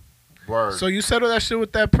 Like, Word. so you settle that shit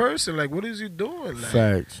with that person? Like, what is you doing? Like,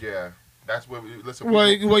 Facts. Yeah, that's where we listen. Well,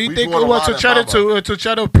 you we think draw the what line to at try mama. to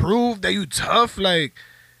try to prove that you tough? Like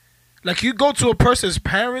you go to a person's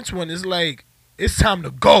parents when it's like it's time to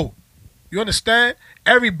go. You understand?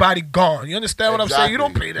 Everybody gone. You understand what I'm saying? You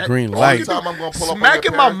don't play that. Green The light. only time I'm gonna pull up on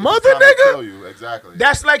Smacking your my parents is mother, the time to nigga? kill you. Exactly.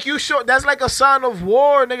 That's like you show. That's like a sign of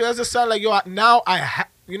war, nigga. That's a sign like yo. Now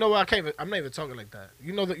you know what? I can't even. I'm not even talking like that.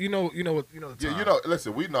 You know that. You know. The yeah, time. you know.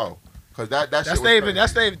 Listen, we know because that shit That's was not even.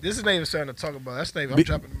 crazy. This is not even something to talk about. That's not even. I'm Be-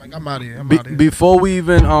 dropping. Like, I'm out of here. I'm Be- out of here. before we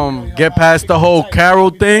even get past the whole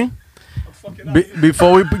Carol thing,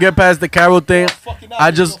 before we get past the Carol thing, I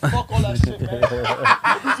just fuck all that shit, man.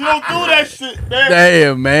 You don't do that shit, man.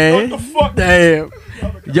 damn man, What the fuck? damn,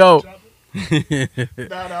 yo,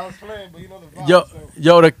 Nah, I was playing, but you know the vibe.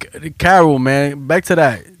 yo, the Carol man, back to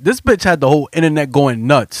that. This bitch had the whole internet going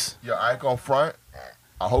nuts. Yo, I ain't gonna front.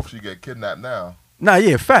 I hope she get kidnapped now. Nah,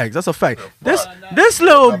 yeah, facts. That's a fact. Yeah, This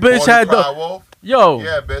little That bitch boy had cry the wolf. yo.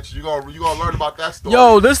 Yeah, bitch. You gonna learn about that story.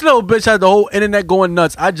 Yo, this little bitch had the whole internet going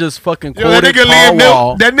nuts. I just fucking Yo, that quoted nigga Paul Liam Wall.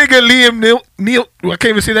 Neal. That nigga Liam Neal. Well, I can't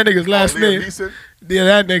even say that nigga's last Liam name. Neeson? Yeah,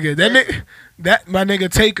 that nigga. That nigga. That my nigga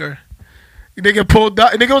Taker. The nigga pulled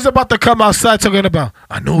out. The nigga was about to come outside talking about.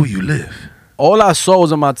 I know where you live, All I saw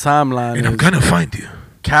was on my timeline and I'm is gonna find you.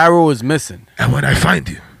 Carol is missing. And when I find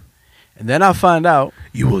you, And then I find out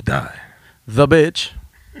you will die. the bitch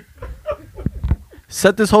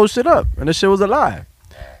set this whole shit up, and this shit was a lie.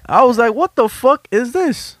 I was like, what the fuck is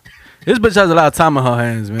this? This bitch has a lot of time on her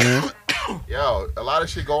hands, man. Yo, a lot of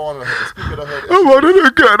shit go on in the hood. Speaking of the hood, I wanted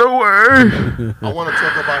to get away. I want to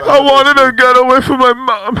talk about. I wanted to get away from my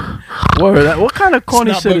mom. Word, what kind of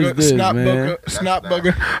corny shit is this, snot man? bugger, snot That's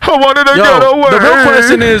bugger. I wanted to Yo, get away. the real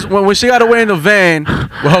question is, when she got away in the van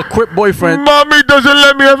with her crip boyfriend, Mommy doesn't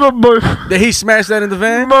let me have a boyfriend. did he smash that in the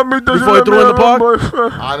van? Mommy doesn't Before he let threw me her in the have a park?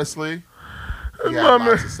 boyfriend. Honestly, he had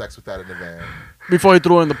Mama. lots of sex with that in the van. Before he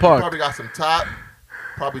threw her in the park. Probably got some top.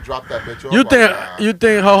 Probably dropped that bitch off. You like, think nah. you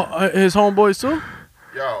think his homeboys too?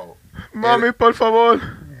 Yo, Mommy, por favor.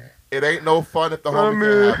 it ain't no fun if the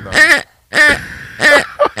homie Mommy. can't have none.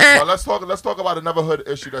 Well, let's talk about another hood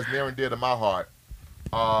issue that's near and dear to my heart.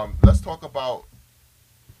 Let's talk about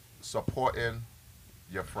supporting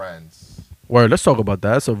your friends. Word, let's talk about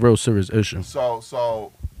that. That's a real serious issue.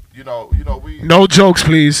 So you know we No jokes,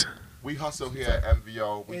 please. we hustle here at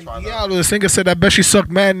MVO. We trying Yeah, the singer said, I bet she sucked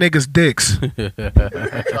mad niggas' dicks. to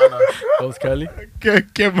Those Kelly.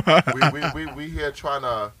 Get my. we here trying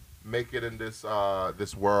to make it in this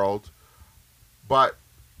this world, but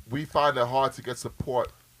we find it hard to get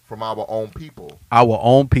support from our own people. Our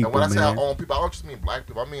own people, And when I say man. our own people, I don't just mean black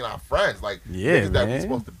people. I mean our friends, like Yeah, niggas that we man.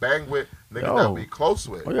 supposed to bang with, niggas Yo. that we close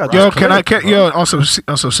with. Oh, yeah, right? Yo, That's correct, yo,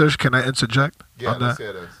 also, Serge, can I interject Yeah, on let's that?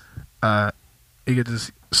 hear this. You get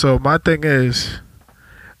this. So my thing is,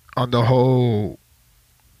 on the whole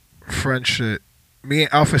friend shit, me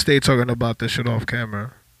and Alpha stay talking about this shit off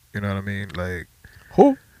camera. You know what I mean? Like,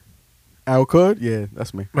 Who? Al Kud? Yeah,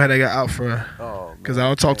 that's me. man, I got Alpha Oh, because I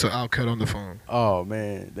don't talk to Al Kud on the phone. Oh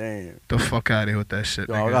man, damn. The fuck out of here with that shit,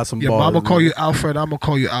 Yo, nigga. I got some Your balls, mama call man. you Alfred, I'm gonna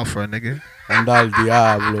call you Alfred, nigga. Anda el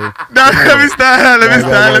diablo. No, let me start.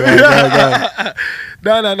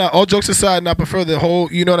 Right. No. All jokes aside, I prefer the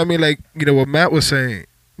whole. You know what I mean? Like, you know what Matt was saying.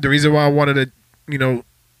 The reason why I wanted to, you know,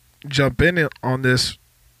 jump in on this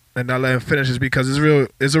and not let him finish is because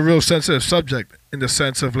it's a real sensitive subject in the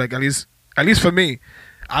sense of like at least for me,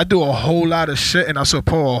 I do a whole lot of shit and I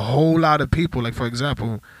support a whole lot of people. Like for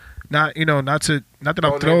example, not that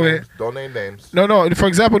I'm throwing. Don't name names. No. For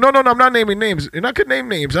example, no. I'm not naming names. And I could name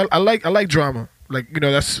names. I like drama. Like, you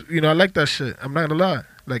know, that's, you know, I like that shit. I'm not gonna lie.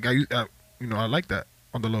 Like, you know, I like that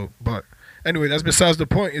on the low. But anyway, that's besides the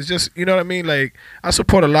point. It's just, you know what I mean? Like, I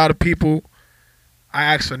support a lot of people. I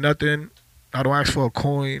ask for nothing. I don't ask for a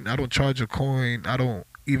coin. I don't charge a coin. I don't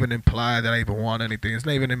even imply that I even want anything. It's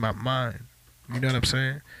not even in my mind. You know what I'm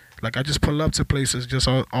saying? Like, I just pull up to places just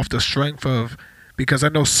off the strength of, because I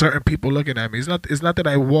know certain people looking at me. It's not that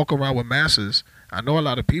I walk around with masses. I know a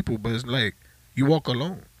lot of people, but it's like, you walk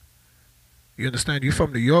alone. You understand? You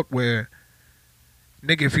from New York where,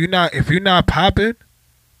 nigga, if you're not popping,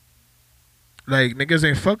 like, niggas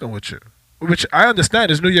ain't fucking with you. Which I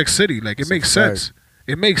understand is New York City. Like, it makes sense.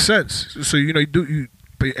 It makes sense. So, you know,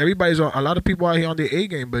 but everybody's on, a lot of people out here on their A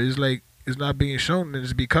game, but it's like, it's not being shown, and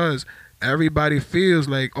it's because everybody feels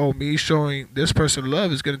like, oh, me showing this person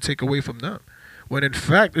love is going to take away from them. When in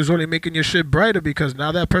fact, it's only making your shit brighter, because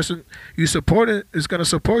now that person you supported is going to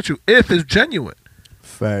support you if it's genuine.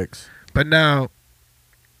 Facts. But now,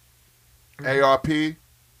 ARP,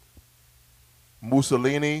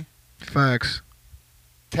 Mussolini, facts.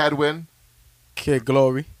 Kedwin, Kid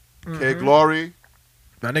Glory. Kid Glory,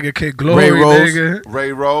 My nigga Kid Glory, Ray Rhodes. nigga.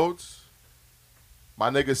 Ray Rhodes, my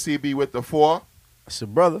nigga CB with the 4, That's your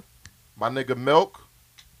brother. my nigga Milk.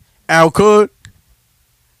 Al Could.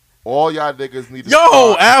 All y'all niggas need to Yo,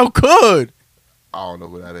 start. Al Could. I don't know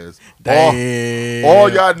who that is. Damn. All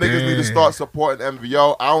y'all niggas need to Damn. start supporting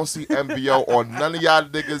MVO. I don't see MVO on none of y'all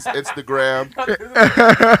niggas' Instagram.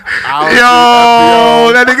 I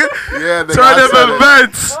Yo, don't that nigga. see MVO. Yeah, nigga, Turn I them said it.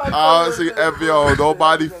 events. I don't see MVO.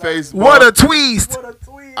 Nobody Facebook. What a twist.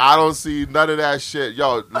 I don't see none of that shit.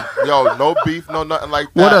 Yo, no beef, no nothing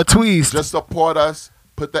like that. What a twist. Just support us.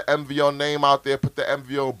 Put the MVO name out there. Put the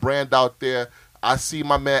MVO brand out there. I see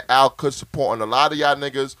my man Al Could supporting a lot of y'all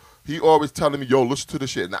niggas. He always telling me, yo, listen to the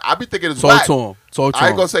shit. Now, I be thinking it's Talk whack. to him. Talk to I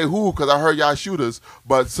ain't him. gonna say who, because I heard y'all shooters.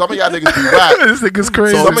 But some of y'all niggas be whack. This nigga's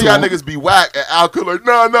crazy. Some of y'all niggas be whack, and Al Could like,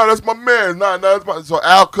 nah, that's my man. Nah, that's my. So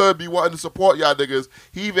Al Could be wanting to support y'all niggas.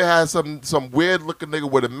 He even has some weird looking nigga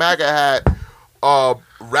with a MAGA hat,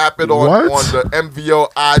 rapping on the MVO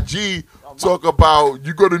IG. Talk about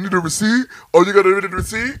you gonna need a receipt, or you gonna need a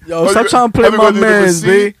receipt. Yo, stop trying to play my everybody need a mans,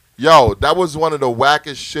 receipt. B. Yo, that was one of the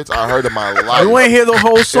wackest shits I heard in my life. You ain't hear the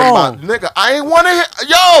whole In my- song. nigga, I ain't want to hear.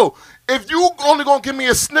 Yo, if you only gonna give me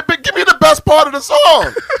a snippet, give me the best part of the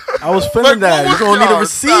song. I was feeling Like, that. what You gonna was- need a yo,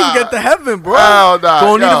 receipt nah. to get to heaven, bro. Hell nah,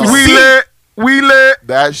 Gonna need a yo. receipt. We lit.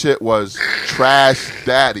 That shit was trash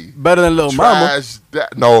daddy. Better than Lil Mama. Trash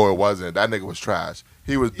no, it wasn't. That nigga was trash.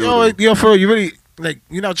 He was dude. Yo, for real, you really, like,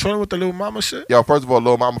 you not trolling with the little mama shit? Yo, first of all,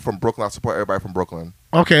 Lil Mama from Brooklyn. I support everybody from Brooklyn.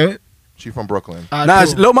 Okay. She from Brooklyn. Nah,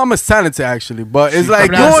 Lil Mama's talented actually, but it's She- like I'm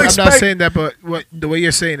you not, don't I'm not expect saying that, but what the way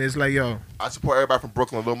you're saying is like, yo, I support everybody from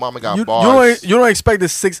Brooklyn. Lil Mama got you bars. don't expect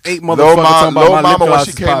this 6'8" motherfucker Lil talking about Lil my lip Mama when gloss she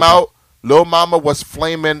is came popping. out, Lil Mama was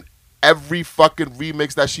flaming every fucking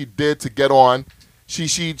remix that she did to get on. She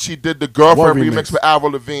did the Girlfriend What remix remix? with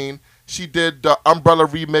Avril Lavigne. She did the Umbrella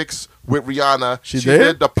remix with Rihanna. She did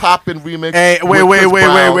did? the Poppin' remix. Hey, with Chris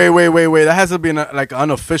Brown. wait. That has to be like an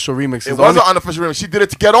unofficial remix. It was an unofficial remix. She did it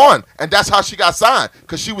to get on, and that's how she got signed.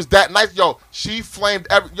 Cause she was that nice. Yo, she flamed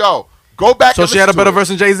every. Yo, go back. So and she had a listen better to it. verse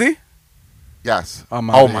than Jay-Z? Yes. I'm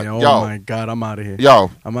out Oh of my. here. Oh Yo, my God, I'm out of here.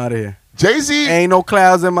 yo, I'm out of here. Jay-Z. Ain't no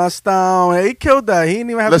clouds in my stone. He killed that. He didn't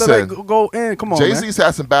even have Listen, to like go in. Come on, man. Jay-Z's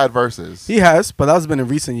had some bad verses, He has, but that's been in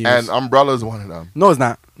recent years. and Umbrella's one of them. No, it's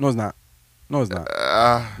not. No, it's not.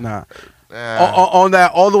 Nah. Eh. On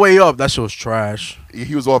that all the way up, that shit was trash.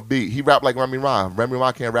 He was off beat. He rapped like Remy Ma. Remy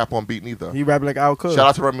Ma can't rap on beat neither. He rapped like Al Could. Shout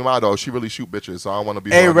out to Remy Ma though. She really shoot bitches, so I don't want to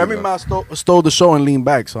be. Hey, wrong Remy either. Ma stole the show and leaned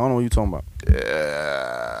back, so I don't know what you're talking about.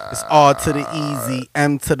 Yeah. It's R to the easy,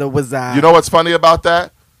 M to the wizard. You know what's funny about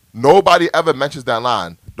that? Nobody ever mentions that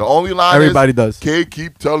line. The only line Everybody is, does. Kid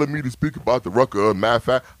keep telling me to speak about the Rucker. Matter of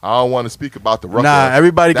fact, I don't want to speak about the Rucker. Nah,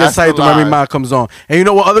 everybody gets That's hyped the when Remy line. Ma comes on. And you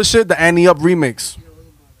know what other shit? The Annie Up remix.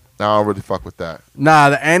 Nah, I don't really fuck with that. Nah,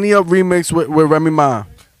 the Annie Up remix with Remy Ma.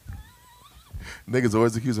 Niggas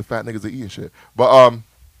always accusing fat niggas of eating shit. But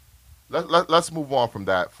let's move on from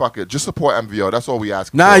that. Fuck it. Just support MVO. That's all we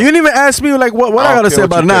ask. Nah, for. you didn't even ask me like what I I don't gotta care say what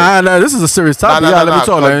about it. you Nah, this is a serious topic. Nah, Yeah, nah, let me nah,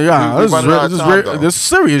 talk. cause Yeah, we this running out of time, though. is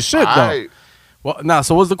serious shit though. Alright. Well, nah.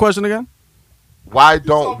 So what's the question again? Why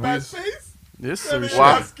don't we? This serious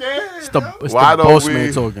Why? shit. It's the Why don't boss we-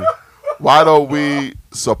 man talking. Why don't we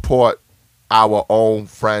support our own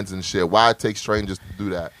friends and shit? Why it take strangers to do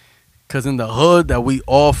that? Because in the hood that we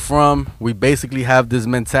all from, we basically have this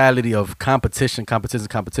mentality of competition.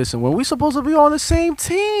 When we supposed to be on the same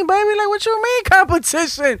team, baby. Like, what you mean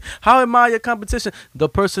competition? How am I your competition? The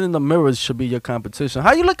person in the mirror should be your competition.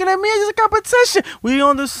 How you looking at me as a competition? We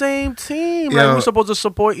on the same team. Like, we supposed to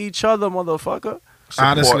support each other, motherfucker. Support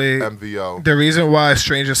Honestly, MVO. the reason why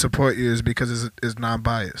strangers support you is because it's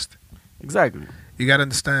non-biased. Exactly. You got to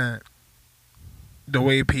understand the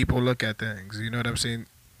way people look at things. You know what I'm saying?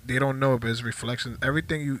 They don't know, but it's reflections.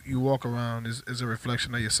 Everything you walk around is a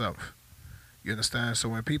reflection of yourself. You understand? So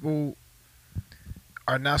when people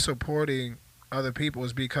are not supporting other people,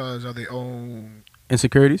 it's because of their own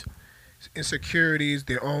Insecurities? insecurities,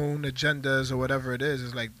 their own agendas, or whatever it is.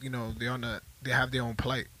 It's like, you know, they have their own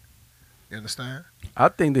plight. You understand? I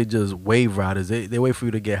think they just wave riders. They wait for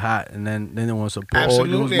you to get hot, and then they want to support.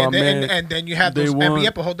 Absolutely, Oh, and then you have They those. won.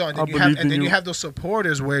 But hold on, I believe in you you. have those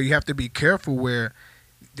supporters where you have to be careful where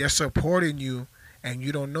they're supporting you, and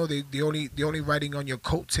you don't know they only riding on your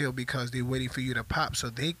coattail because they're waiting for you to pop, so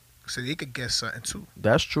they could get something too.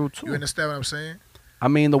 That's true too. You understand what I'm saying? I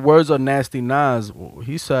mean, the words of Nasty Nas.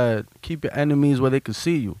 He said, "Keep your enemies where they can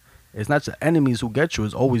see you." It's not your enemies who get you.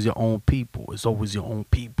 It's always your own people. It's always your own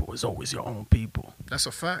people. It's always your own people. That's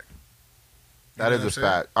a fact. That You is know a what I'm saying?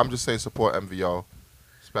 fact. I'm just saying support MVO,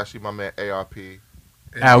 especially my man ARP.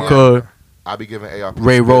 Al Yeah. Kud, I be giving ARP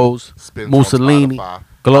Ray Rose, spins Mussolini, on Spotify.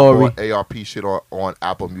 Glory. I bought ARP shit on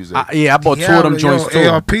Apple Music. I bought two of them joints too.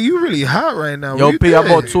 ARP, you really hot right now. Yo, What you P, I did?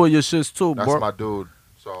 bought two of your shits too, That's bro. my dude.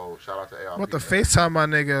 So shout out to ARP. What the man. FaceTime my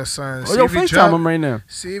nigga, son? Oh, yo, FaceTime him right now.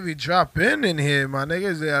 See if he drop in here, my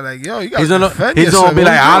niggas. They're like, yo, you got He's to gonna, defend he's yourself. gonna be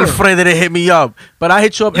What like, you doing? Alfred didn't hit me up, but I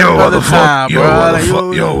hit you up Yo, every what other the fuck? time, Yo, bro. what the Like,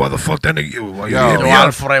 fuck? Yo, what the fuck that nigga? Why you Yo, hit me yo, up?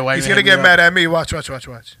 Alfred, why you He's hit gonna me get up? mad at me. Watch.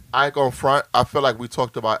 I ain't gonna front. I feel like we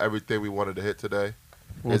talked about everything we wanted to hit today.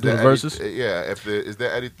 We'll Is do the there verses. Yeah. Is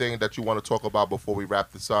there anything that you want to talk about before we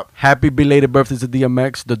wrap this up? Happy belated birthday to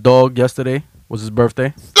DMX. The dog yesterday was his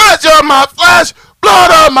birthday. Flesh on my flesh,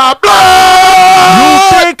 blood on my You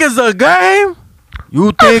blood. think it's a game?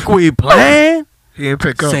 You think we playing? He ain't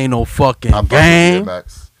pick This up. ain't no fucking I fuck with game.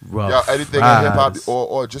 DMX. Rough Yo, anything in hip hop riders.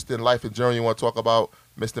 or just in life in general you want to talk about,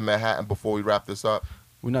 Mr. Manhattan, before we wrap this up?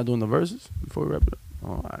 We're not doing the verses before we wrap it up.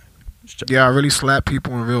 All right. Let's check. Yeah, I really slap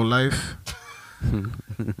people in real life.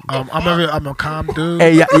 I'm a calm dude.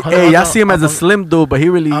 Hey, Hold hey, on, y'all see him as a I'm slim dude, but he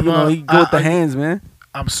really, I'm he good with the I- hands, man.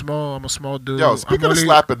 I'm small. I'm a small dude. Yo, speaking I'm of only,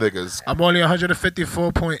 slapping niggas, I'm only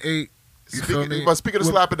 154.8. You feel me? But speaking of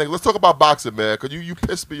With- slapping niggas, let's talk about boxing, man. Cause you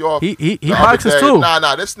pissed me off. He the other boxes day. too.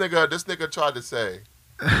 Nah. This nigga tried to say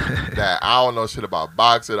that I don't know shit about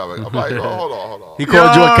boxing. I'm like, oh, hold on. He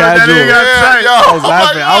called you a Yo, that casual. nigga got tight. yo, I was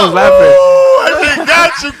laughing. I was laughing. I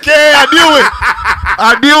got you, kid.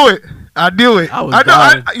 I knew it. I was I know.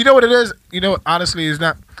 dying. You know what it is. You know, honestly, it's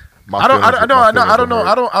not. My I don't feelings know. were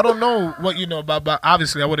hurt. I don't know what you know about. But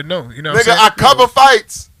obviously, I wouldn't know. You know, what Nigga, I'm I cover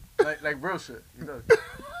fights. Like real shit.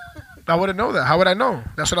 I wouldn't know that. How would I know?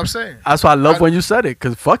 That's what I'm saying. That's why I love when you said it,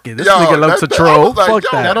 cause fuck it, this Yo, nigga loves to I troll. was like, Fuck yo,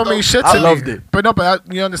 that. That don't mean shit to I me. loved it. But no,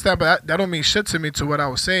 you understand. But that don't mean shit to me to what I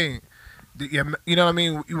was saying. You know what I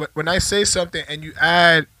mean? When I say something and you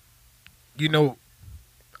add, you know,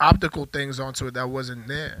 optical things onto it that wasn't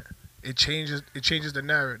there, it changes the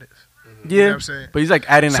narrative. Yeah, You know what I'm saying? but he's like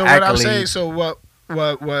adding So an what accolade. I'm saying, so what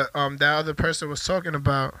that other person was talking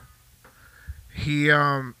about, he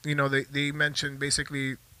you know, they mentioned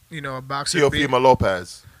basically, you know, a boxer being, Teofimo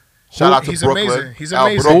Lopez. Shout out to He's Brooklyn. amazing. He's Out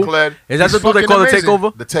amazing. Brooklyn. Is that He's the dude they fucking call the amazing.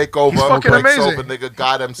 takeover? The takeover. He's fucking Breaks amazing. Over, nigga,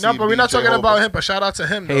 God MC. No, but we're not BJ talking Hoover. about him. But shout out to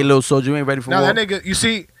him. Hey, though. little soldier, you ain't ready for Now war. that nigga, you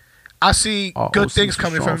see, I see Oh, good OC things too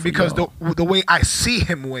coming strong from him for because y'all. the way I see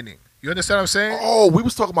him winning. You understand what I'm saying? Oh, we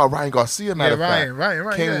was talking about Ryan Garcia, matter yeah, of fact.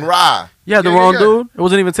 Ryan. King yeah. Ra. Yeah, the Yeah, wrong yeah. dude. It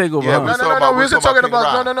wasn't even takeover. Yeah, huh? we No, was no, talking no, about- no. We we was wasn't talking talking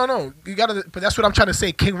about about. No. You gotta. But that's what I'm trying to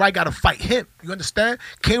say. King Wright gotta fight him. You understand?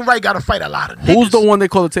 King Wright gotta fight a lot of niggas. Who's the one they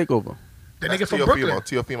call the takeover? The That's nigga from Teofimo, Brooklyn.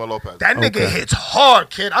 Teofimo Lopez. That nigga Okay. hits hard,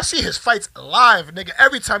 kid. I see his fights live, nigga.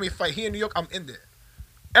 Every time he fight here in New York, I'm in there.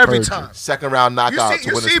 Every Heard you. time. Second round knockout to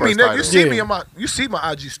You win see his me, first nigga. title. You see Yeah. me in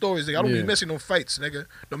my IG stories, nigga. I don't Yeah. be missing no fights, nigga.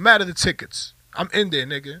 No matter the tickets, I'm in there,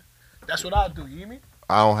 nigga. That's what I do. You hear me?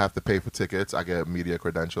 I don't have to pay for tickets. I get media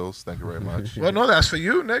credentials. Thank you very much. Well, no, that's for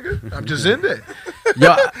you, nigga. I'm just in there.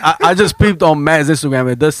 Yo, I just peeped on Matt's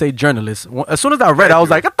Instagram. It does say journalist. As soon as I read it, I was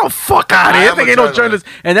like, "Get the fuck out of I here!" I am think a ain't no journalist.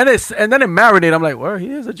 journalist. And then it marinated. I'm like, "Well,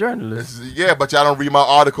 he is a journalist." Yeah, but y'all don't read my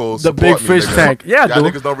articles. The big Support me, fish nigga. tank. Yeah, y'all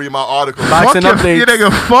dude. niggas don't read my articles. Boxing fuck updates. your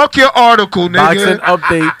nigga. Fuck your article, Boxing nigga.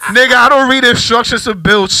 updates. Nigga, I don't read instructions to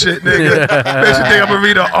build shit, nigga. Makes you think I'm gonna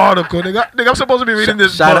read an article, nigga. I'm supposed to be reading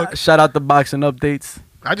this book. Shout out the boxing updates.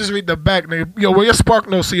 I just read the back, nigga. Yo, where your Spark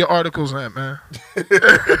Notes see your articles at, man?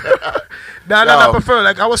 Nah, but for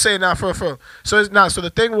like I was saying, for. So it's not. So the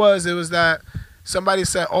thing was, it was that somebody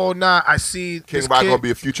said, "Oh, nah, I see King this Rock kid, gonna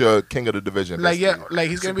be a future king of the division." like yeah, basically. like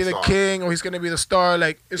he's gonna be the Superstar. king or he's gonna be the star."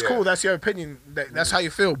 Like it's Yeah. cool. That's your opinion. That's how you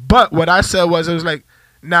feel. But what I said was, it was like,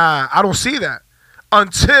 nah, I don't see that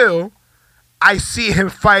until I see him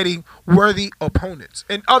fighting worthy opponents.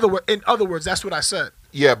 In other words, that's what I said.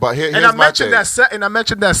 Yeah, but here's And I my mentioned thing. that. And I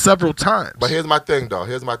mentioned that several times. But here's my thing, though.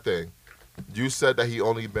 Here's my thing. You said that he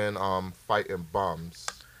only been fighting bums.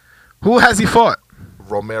 Who has he fought?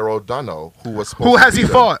 Romero Dunno, who was supposed Who to has he beat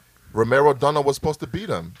him. fought? Romero Dunno was supposed to beat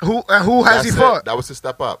him. Who has That's he it. fought? That was his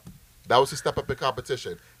step up. That was his step up in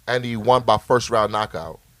competition, and he won by first round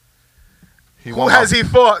knockout. Who has he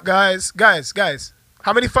fought, guys?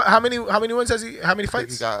 How many wins has he? How many I think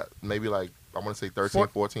he fights? got maybe like I want to say 13,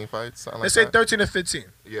 14 fights, something Let's like say that. 13 or 15.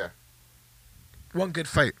 Yeah. One good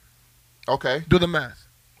fight. Okay. Do the math.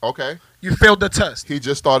 Okay. You failed the test. He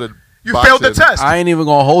just started. You failed the boxing. test. I ain't even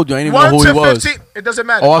gonna hold you. I ain't even 1 know who to he was. 15. It doesn't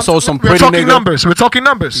matter. Oh, I saw some We're pretty talking nigga. numbers. We're talking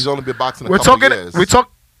numbers. He's only been boxing a We're couple talking. years. We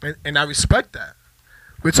talk, and I respect that.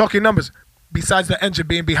 We're talking numbers. Besides the engine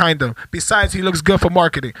being behind him, besides he looks good for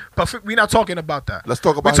marketing, but we're not talking about that. Let's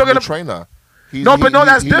talk about We're talking his new trainer.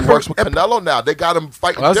 That's different. He works with Canelo now. They got him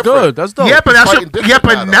fighting. That's different. good. That's dope. Yeah, but that's fighting what,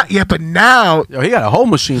 different now, but now, Yo, he got a whole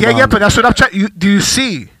machine. yeah, behind but him. that's what I'm trying. Do you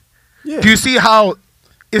see? Yeah. Do you see how?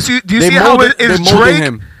 Do you They see how molded- is they molded Drake?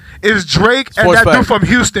 him. Is Drake and Force that dude fact. from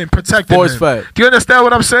Houston protecting Force him? fact. Do you understand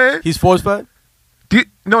what I'm saying? He's force fed.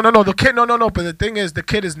 No. The kid, no. But the thing is, the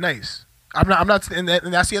kid is nice. I'm not, and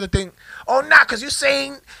that's the other thing. Oh, nah, cause you're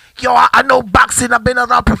saying, yo, I know boxing. I've been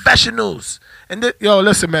around professionals. And yo,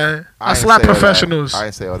 listen, man, I ain't slap say all that. professionals. I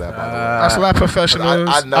ain't say all that. By the way. I slap professionals.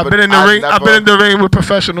 I never- I've been in the I ring. I've never- been in the ring with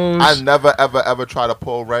professionals. I never, ever try to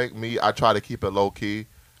pull rank. I try to keep it low key.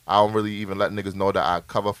 I don't really even let niggas know that I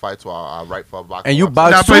cover fights or I write for a boxing. And you website.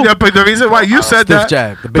 box- But the reason why you said Stiff that,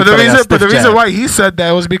 jab. The big but the fella got reason, stiff reason jab. why he said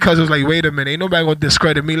that was because it was like, wait a minute, ain't nobody gonna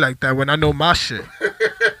discredit me like that when I know my shit,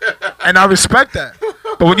 and I respect that.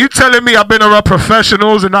 But when you telling me I've been around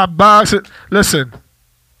professionals and not boxing, listen,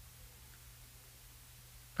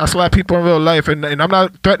 I slap people in real life, and I'm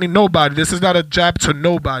not threatening nobody. This is not a jab to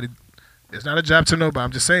nobody. It's not a jab to nobody.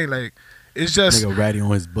 I'm just saying, like, it's just Nigga ratty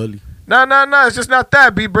on his bully. nah. It's just not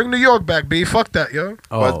that. B, bring New York back. B, fuck that, yo.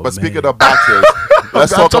 Oh, But speaking man. of boxers,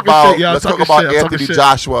 let's I'm talk talking about shit, yeah, I'm let's talk talking about shit, I'm talking Anthony shit.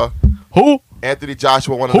 Joshua. Who? Anthony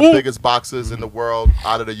Joshua, one of Who? the biggest boxers in the world,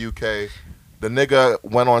 out of the UK. The nigga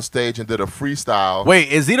went on stage and did a freestyle.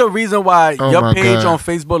 Wait, is he the reason why Oh your my page God. on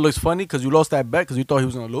Facebook looks funny because you lost that bet because you thought he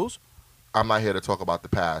was gonna lose? I'm not here to talk about the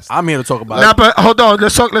past. I'm here to talk about Nah, it. but hold on.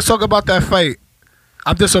 Let's talk about that fight.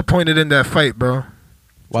 I'm disappointed in that fight, bro.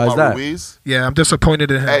 Why is About that? Ruiz? Yeah, I'm disappointed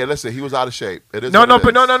in him. Hey, listen, he was out of shape. It is no, what no, it but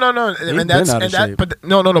is. no. He And that's been out of and that, shape.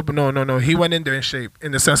 but no. He went in there in shape,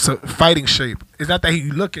 in the sense of fighting shape. It's not that he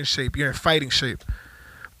look in shape. You're in fighting shape.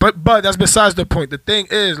 But that's besides the point. The thing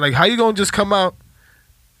is, like, how you gonna just come out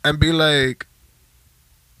and be like,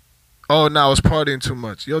 oh, now I was partying too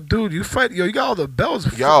much. Yo, dude, you fight. Yo, you got all the bells.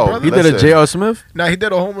 Yo, brother. He did a Listen. J.R. Smith? Nah, he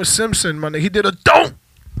did a Homer Simpson, man. He did a don't.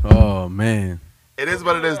 Oh, man. It is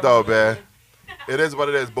what it is, though, man. It is what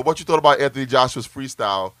it is. But what you thought about Anthony Joshua's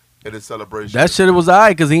freestyle in his celebration? That shit was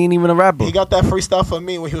alright because he ain't even a rapper. He got that freestyle for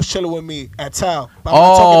me when he was chilling with me at town. But I'm not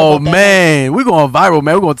Oh, talking about that man. We going viral,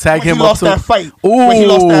 man. We going to tag When him he up lost too. that fight. Ooh. When he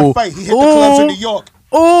lost that fight, he hit the clubs in New York.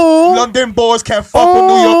 Ooh. London boys can't fuck with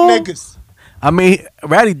New York niggas. I mean,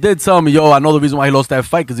 Ratty did tell me, yo, I know the reason why he lost that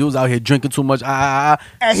fight because he was out here drinking too much. And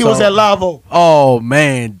he So- was at Lavo. Oh,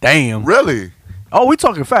 man. Damn. Really? Oh, we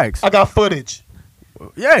talking facts. I got footage.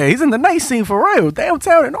 Yeah, he's in the night scene for real.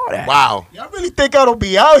 Downtown and all that. Wow. Y'all really think I don't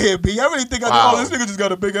be out here, B? Y'all really think Wow. this nigga just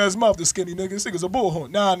got a big ass mouth, this skinny nigga. This nigga's a bullhorn.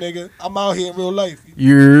 Nah, nigga. I'm out here in real life.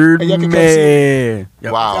 You're Hey, y'all can come man.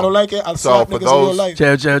 Yep. Wow. I don't like it. I'll So slap for niggas in real those- life.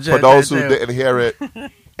 Chill. For those who didn't hear it,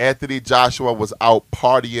 Anthony Joshua was out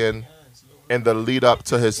partying in the lead up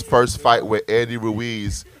to his first fight with Andy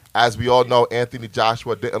Ruiz. As we all know, Anthony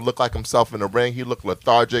Joshua didn't look like himself in the ring. He looked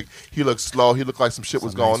lethargic. He looked slow. He looked like some shit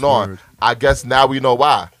was That's a nice going on. word. I guess now we know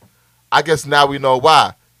why.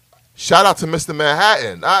 Shout out to Mr.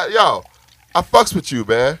 Manhattan. Yo, I fucks with you,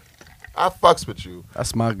 man. I fucks with you.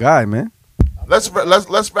 That's my guy, man. Let's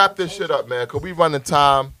wrap this shit up, man. Cause we running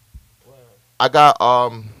time. I got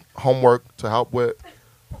homework to help with.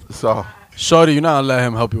 So Shorty, you're not gonna let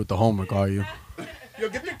him help you with the homework, are you? Yo,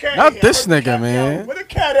 get the cat Not here. this Where the nigga, cat man. at? Where the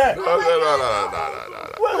cat at? no.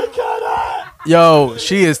 Where the cat at? Yo,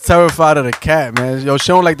 she is terrified of the cat, man. Yo, she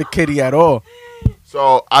don't like the kitty at all.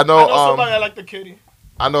 So I I know know somebody that like the kitty.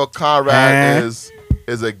 I know Conrad Eh? is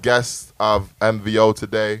is a guest of MVO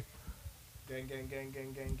today. Gang, gang, gang,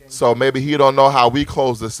 gang, gang, gang. So maybe he don't know how we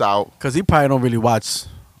close this out. Because he probably don't really watch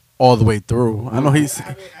all the way through. I know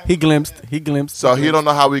he glimpsed. So he don't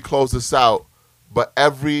know how we close this out. But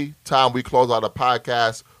every time we close out a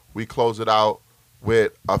podcast, we close it out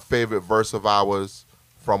with a favorite verse of ours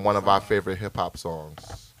from one of our favorite hip hop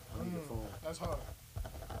songs. That's hard.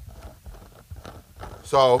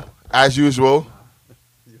 So, as usual,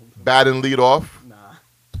 batting lead off.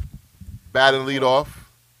 Batting lead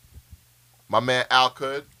off. My man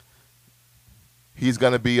Alkud. He's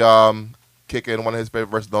gonna be kicking one of his favorite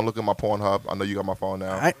verses. Don't look at my Pornhub. I know you got my phone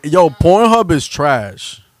now. Yo, Pornhub is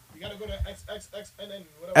trash. You gotta go to XXX and then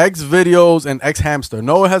whatever. X videos and X hamster.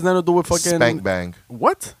 No, it has nothing to do with fucking Spank Bang.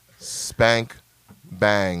 What? Spank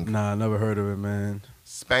Bang. Nah, I never heard of it, man.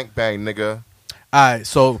 Spank Bang, nigga. All right,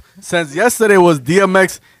 so since yesterday was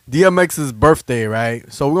DMX's birthday,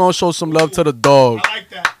 right? So we're gonna show some love to the dog. I like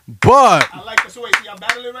that. But I like that. So wait, see, I'm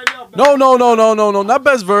battling right now. no, not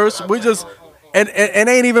best verse. We just and it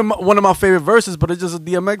ain't even one of my favorite verses, but it's just a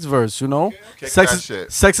DMX verse, you know. Kick that shit.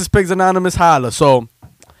 Sexist Pigs Anonymous holla. So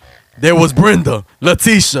there was Brenda,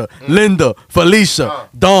 Letitia, Linda, Felicia,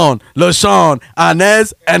 Dawn, LaShawn,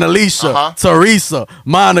 Inez, and Alicia, Teresa,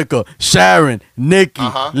 Monica, Sharon, Nikki,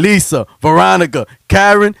 Lisa, Veronica,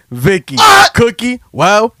 Karen, Vicky, Cookie.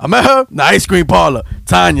 Well, I met her in the ice cream parlor.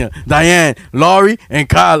 Tanya, Diane, Laurie, and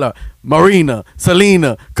Kyla. Marina,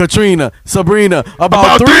 Selena, Katrina, Sabrina,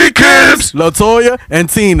 about 3 kids, Latoya and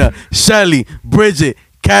Tina, Shelly, Bridget,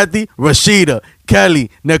 Kathy, Rashida, Kelly,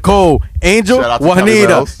 Nicole, Angel, Shout out to Kelly Juanita,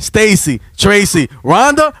 Bells. Stacy, Tracy,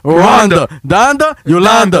 Rhonda, Donda,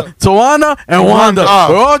 Yolanda, Tawana, and Wanda.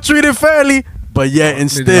 We're all treated fairly, but yet and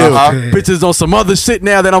still, bitches on some other shit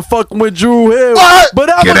now that I'm fucking with Drew Hill. What? But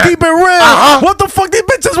I'ma keep it real. What the fuck these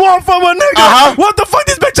bitches want from a nigga? What the fuck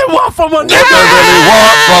these bitches want from a nigga? What they really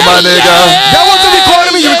want from a nigga? Y'all wasn't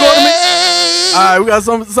recording me? You recording me? All right, we got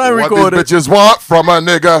some What recorded. these bitches want from a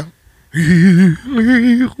nigga?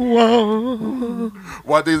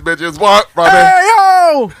 What these bitches want from it? Hey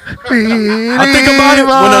yo! I think about it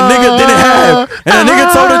when a nigga didn't have, and a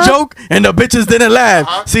nigga told a joke, and the bitches didn't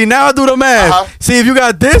laugh. See, now I do the math. See, if you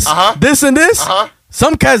got this, this, and this,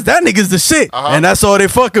 some cats that nigga's the shit, and that's all they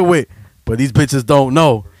fucking with. But these bitches don't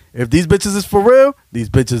know. If these bitches is for real, these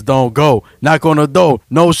bitches don't go. Knock on the door,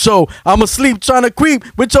 no show. I'm asleep trying to creep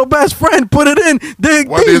with your best friend. Put it in, dig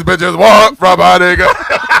What deep. these bitches want from a nigga?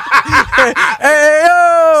 Hey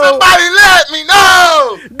yo! Somebody let me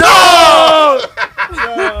know! Dog!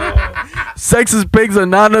 Sexist Pigs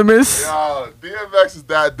Anonymous. Yo, DMX is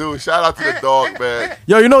that dude. Shout out to the dog, man.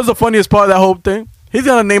 Yo, you know what's the funniest part of that whole thing? He's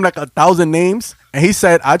gonna name like 1,000 names, and he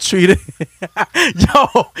said I treated. Yo,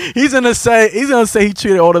 he's gonna say he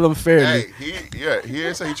treated all of them fairly. Hey, he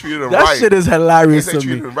didn't say he treated him That right. shit is He hilarious didn't say to he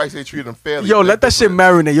treated me. him right. He said he treated him fairly. Yo, Big let that shit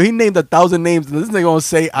difference. marinate. Yo, he named 1,000 names, and this nigga gonna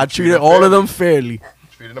say I treated him all of fairly. them fairly.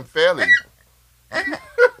 Treated him fairly.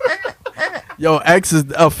 Yo, X is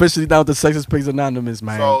officially down to Sexist Pigs Anonymous,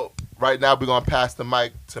 man. So right now we're gonna pass the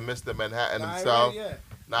mic to Mr. Manhattan himself. Yeah.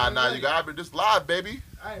 Nah, you got it. Just live, baby.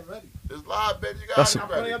 I ain't ready. Just live, baby. You got That's to I'm be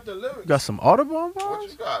putting ready. up the lyrics. You got some Audubon What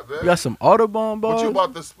bars? you got, man? You got some Audubon bars? What you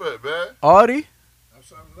about to spit, man? Audi?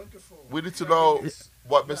 That's what I'm looking for. We need to know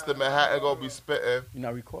what Mr. Manhattan gonna be spitting. You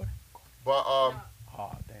not recording? But Oh,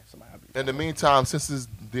 damn, somebody. in the meantime, since it's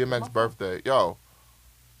DMX's birthday, yo,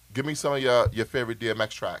 give me some of your favorite DMX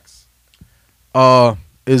tracks.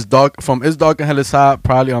 It's dark from It's Dark and Hell is Hot.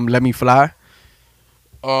 Probably Let Me Fly.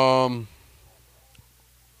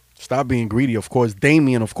 Stop Being Greedy, of course.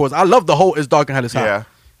 Damien, of course. I love the whole It's Dark and Hell is Hot. Yeah,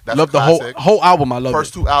 that's Love a the classic. whole album. I love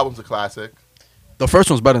First it. 2 albums a classic. The first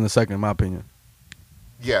one's better than the second, in my opinion.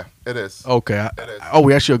 Yeah, it is. Okay. It is.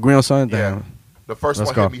 We actually agree on something. Yeah. Damn. The first Let's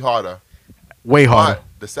one go. hit me harder. Way harder.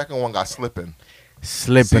 But the second one got slipping.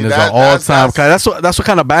 Slipping See, is that- an all-time. that's- That's what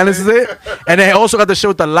kind of balances it. And then also got the shit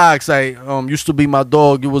with the locks. Like, used to be my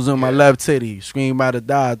dog. You was in my left titty. Scream out or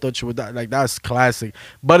die. I thought you would die. Like, that's classic.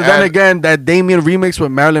 But then And- again, that Damien remix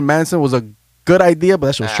with Marilyn Manson was a good idea, but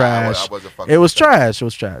that shit was Nah, I trash. wasn't fucking It was with that. trash. It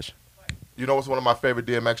was trash. You know what's one of my favorite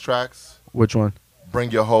DMX tracks? Which one?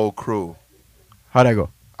 Bring Your Whole Crew. How'd that go?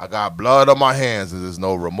 I got blood on my hands and there's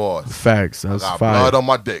no remorse. Facts. I That's got fire. blood on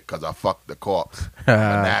my dick because I fucked the corpse. I'm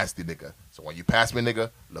a nasty nigga. So when you pass me, nigga,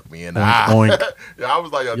 look me in the Oink, eye. oink. Yeah, I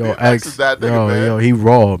was like, yo, Yo, DMX X. is that nigga, man. Yo, he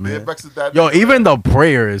raw, man. DMX is that Yo, nigga, even man. the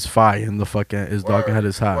prayer is fire in the fucking It's Dark and Hell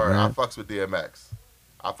is Hot, Word. I man. fucks with DMX.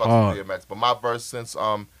 I fucks with DMX. But my verse since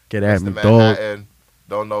Get at Mr. me, dog. Manhattan,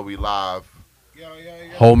 Don't Know We Live.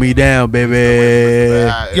 Hold me down, baby.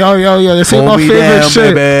 Yo, this ain't my Hold me favorite down,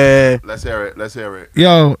 shit. baby. Let's hear it. Let's hear it.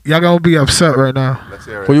 Yo, y'all gonna be upset right now. Let's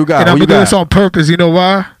hear it. Who you got? And Who I'm you gonna do this got? on purpose. You know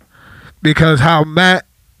why? Because how Matt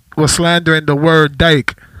was slandering the word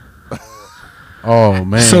dyke. Oh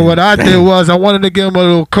man. So what I did was I wanted to give him a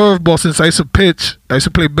little curveball since I used to pitch. I used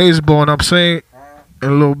to play baseball, and I'm saying a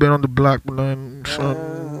little bit on the block, man.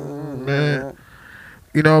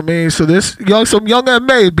 You know what I mean? So this some young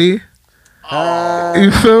M.A., B.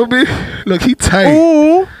 You feel me? Look, he tight.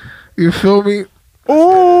 Ooh. You feel me?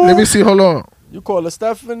 Ooh. Let me see. Hold on. You call her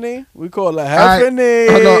Stephanie? We call her Alright,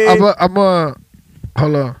 Heffany.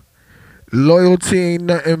 Hold on. Loyalty ain't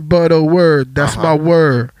nothing but a word. That's my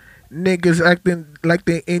word. Niggas acting like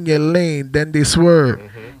they in your lane, then they swerve.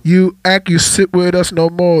 You sit with us no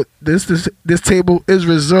more. This table is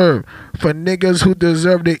reserved for niggas who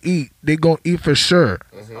deserve to eat. They gon' eat for sure.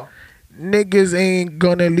 Niggas ain't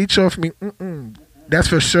gonna leech off me. That's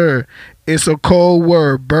for sure. It's a cold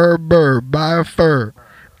word. Burr, buy a fur.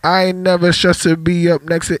 I ain't never stressed to be up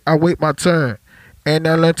next. I wait my turn. And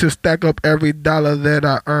I learn to stack up every dollar that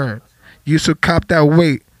I earn. Used to cop that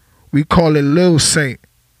weight. We call it Lil Saint.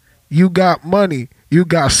 You got money. You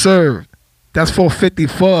got served. That's $4.50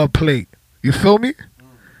 for a plate. You feel me?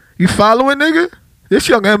 You following, nigga? This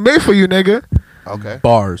young man made for you, nigga. Okay.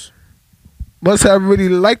 Bars. Must have really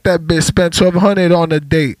liked that bitch. Spent $1,200 on a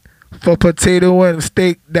date for potato and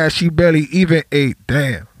steak that she barely even ate.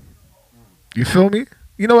 Damn. You feel me?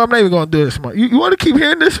 You know what? I'm not even gonna do this, man. You want to keep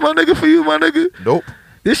hearing this, my nigga, for you, my nigga? Nope.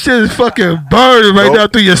 This shit is fucking burning right Nope. now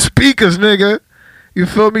through your speakers, nigga. You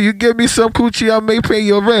feel me? You give me some coochie, I may pay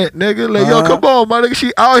your rent, nigga. Like, yo, come on, my nigga.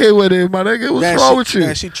 She out here with it, my nigga. What's wrong with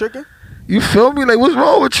you? She tricking? You feel me? Like, what's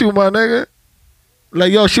wrong with you, my nigga?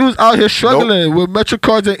 Like, yo, she was out here struggling with Metro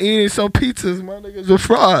cards and eating some pizzas, my niggas with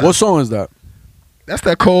fries. What song is that? That's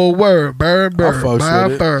that cold word. Burn, I fucks buy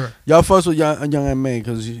with it. burn. Y'all fuss with young M.A.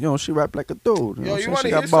 because, you know, she rap like a dude. You know, You want she to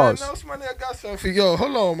got hear bars. something else, my nigga? I got something for you. Yo,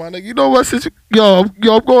 hold on, my nigga. You know what?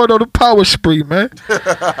 I'm going on a power spree, man.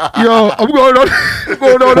 Yo, I'm going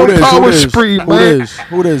on a power spree, man.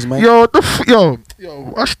 Who this, man? Yo, yo,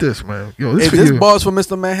 watch this, man. Yo, this Is for this you. bars for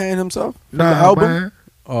Mr. Manhattan himself? From the Nah, album? man.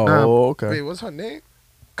 Oh, Nah. okay. Wait, what's her name?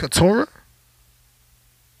 Katora?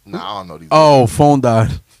 Nah, I don't know these. Oh, phone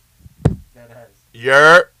died.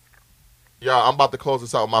 Yo, I'm about to close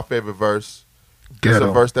this out with my favorite verse. Get It's a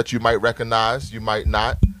him. verse that you might recognize, you might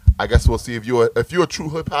not. I guess we'll see if you're a true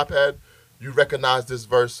hip hop head, you recognize this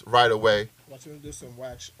verse right away. Watch him do some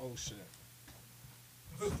wax shit.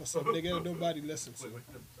 For some nigga that nobody listen to.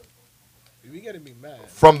 You getting me mad.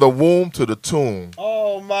 From the womb to the tomb,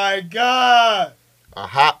 Oh my God. a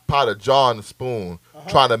hot pot of jar and a spoon,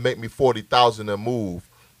 trying to make me 40,000 and move.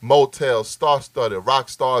 Motels, star-studded, rock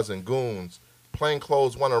stars and goons. Plain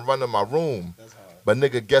clothes want to run in my room. But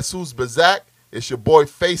nigga, guess who's Bazak? It's your boy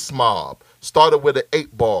Face Mob. Started with an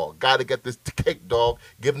 8-ball. Gotta get this cake, dog.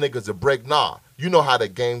 Give niggas a break. Nah, you know how the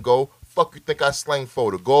game go. Fuck you think I slang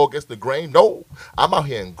for? To go against the grain? No. I'm out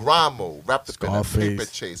here in grind mode. Wrapped up in a paper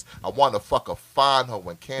chase. I want to fuck a fine hoe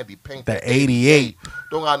when candy paint That 88.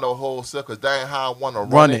 Don't got no wholesale, cause that ain't how I want to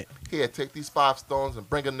Run it. Here, take these 5 stones and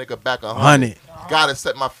bring a nigga back 100. Gotta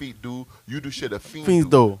set my feet, dude. You do shit a Fiends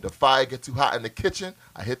fiend do. The fire get too hot in the kitchen.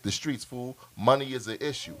 I hit the streets, fool. Money is an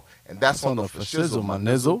issue, and that's on the for shizzle, my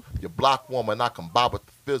nizzle. Your block woman, I can bob with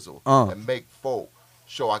the fizzle and make folk.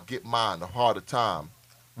 Show I get mine the harder time.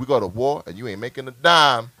 We go to war and you ain't making a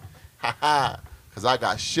dime. Ha ha. Cause I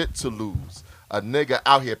got shit to lose. A nigga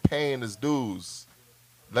out here paying his dues.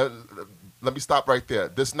 Let me stop right there.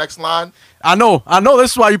 This next line. I know.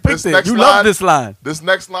 This is why you picked it. You love this line. This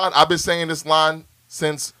next line. I've been saying this line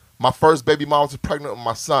since my first baby mom was pregnant with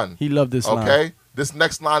my son. He loved this line. Okay? This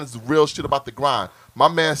next line is the real shit about the grind. My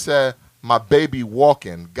man said, my baby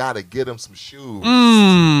walking, gotta get him some shoes.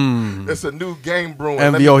 It's a new game brewing.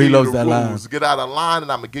 Let me MVO, he give you loves the that line. rules. Get out of line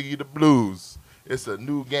and I'm gonna give you the blues. It's a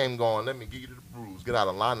new game going. Let me give you the blues. Get out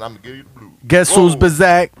of line and I'm gonna give you the blues. Guess who's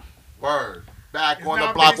Bazak? Word. Back on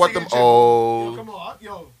the block with them old. Come on,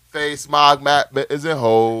 yo. Face Mog Matt isn't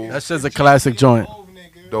whole. That's just a classic joint.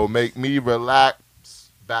 Don't make me relax.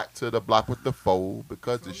 Back to the block with the foe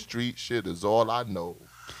because the street shit is all I know.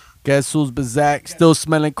 Guess who's Bazak? Still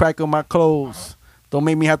smelling crack on my clothes. Don't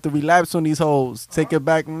make me have to relapse on these hoes. Take it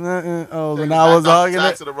back. Oh, when I was hugging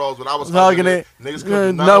it. To the roads, when I was hugging it. Niggas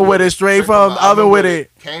couldn't None with it. Straight from the oven with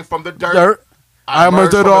it. Came from the dirt. Dirt. I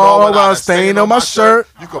emerged it all while staying on my shirt.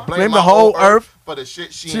 You could Blame the whole earth for the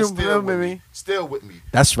shit she She ain't still with with me. me. Still with me.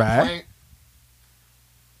 That's right. Blame-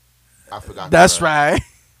 I forgot. That's the right.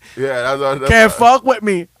 Yeah, that's Can't fuck with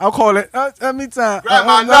me. I'll call it every time. Grab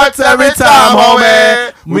my nuts every time,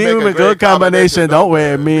 homie. We make a good combination, don't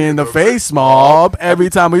wear me in the face mob. Every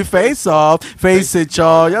time we face off, face it,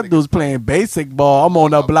 y'all. Y'all dudes playing basic ball. I'm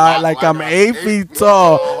on the block like I'm 8 feet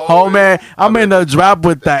tall. Homie, I'm in the drop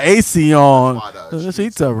with the AC on.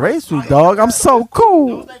 She's a race me, dog. I'm so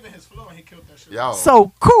cool. Yo,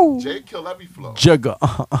 So cool. Jay killed every flow. Jigger.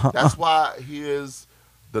 That's why he is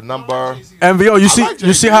the number. MVO, you see, like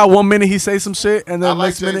you see Jay-Z. how 1 minute he say some shit and I then like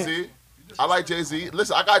next minute. Jay-Z. I like Jay-Z.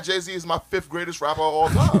 Listen, I got Jay-Z as my 5th greatest rapper of all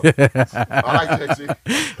time. I like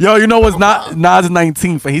Jay-Z. Yo, you know what's not Nas is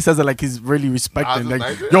 19th, and he says it like he's really respecting. Nas is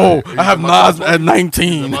Like, 19? yo, He's I have in my Nas top at 20.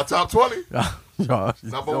 19. In my top 20. Yo,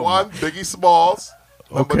 Number 1, Biggie Smalls.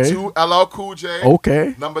 Number Okay. 2, LL Cool J.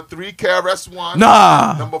 Okay. Number 3, KRS-One.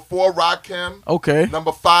 Nah. Number 4, Rakim. Okay.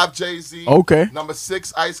 Number 5, Jay-Z. Okay. Number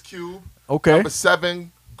 6, Ice Cube. Okay. Number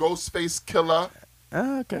 7, Ghostface Killer.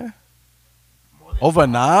 Okay. Over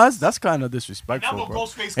Nas? That's kind of disrespectful, Never bro.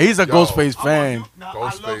 Ghostface He's a Yo, Ghostface fan.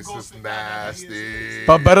 Ghostface is nasty.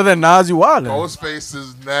 But better than Nas, you wildin'. Ghostface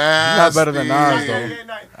is nasty. not better than Nas,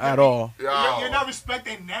 though. At all. Yo. You're not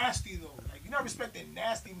respecting nasty though. Like you're not respecting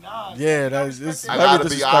nasty Nas. Yeah, You're not that's- it's respecting- I very gotta be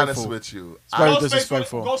disrespectful. honest with you. very I-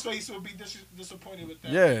 disrespectful. Ghostface would be disappointed with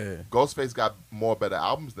that. Yeah. Ghostface got more better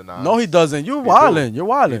albums than Nas. No, he doesn't. You're He wildin'. do. You're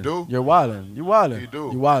wildin'. He do. You're wildin'. You're wildin'. He do.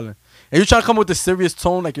 You're wildin'. And you trying to come with the serious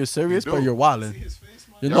tone like you're serious, He but do. you're See wildin'. his face,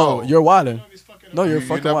 man. You Yo. know, you're wildin'. He's fucking No, you're You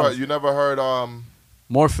fucking never, wild. you never heard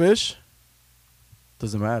More fish?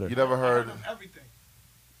 Doesn't matter. you never heard everything.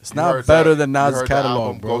 It's you not heard better that- than you Nas' heard the catalog,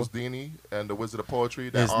 album bro. Ghost Dini and the Wizard of Poetry.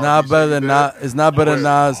 That It's R&B not shit better he than did? Nas. It's not better than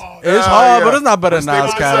Nas. Oh, It's yeah, hard, yeah. but it's not better than Let's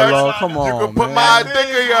Nas' take catalog. sex. Come You on, can put man. my dick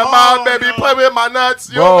in your mouth, baby. Play with my nuts.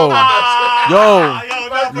 You Bro. don't know that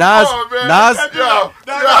Yo, Nas, Nas,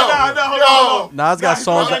 Nas got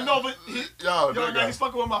songs. Yo, Yo, nigga. no, he's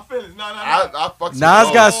fucking with my feelings. Nah. I fucks with Nas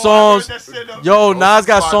Ghost. got songs. That shit up. Yo, Nas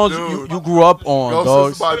got my songs dude. you grew up on, Ghost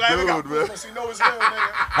dog. is my Like, nigga, dude, man. you know it's real,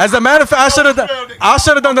 nigga. As a matter of fact, I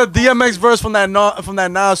should have done the DMX verse from that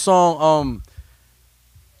Nas song.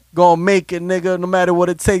 Gonna make it, nigga. No matter what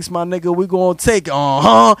it takes, my nigga, we gonna take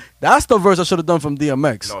it. That's the verse I should have done from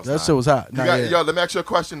DMX. No, it's That not. shit was hot. You Nah, got, yeah. Yo, let me ask you a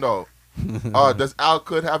question though. Does Al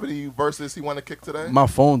Could have any verses he want to kick today? My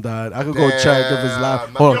phone died. I could go check if it's live.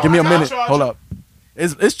 Damn. Hold on, Yo, give me a I'll minute. charge Hold you. up.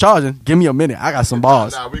 It's charging. Give me a minute. I got some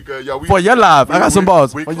bars. Nah, we good. Yo, we, For your live. I got some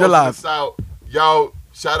bars. We For your closing live. this out. Yo,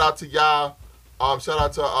 shout out to y'all. Shout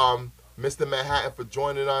out to Mr. Manhattan for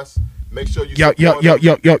joining us. Make sure you Yo. support him.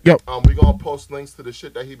 Yo. We gonna post links to the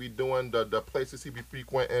shit that he be doing, the places he be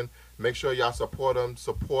frequenting. Make sure y'all support him.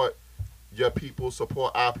 Support your people.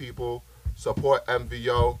 Support our people. Support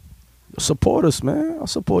MVO. Support us, man. I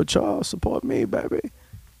support y'all. Support me, baby.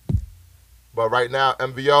 But right now,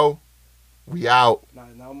 MVO, we out. Nah,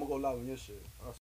 now I'm gonna go live on your shit.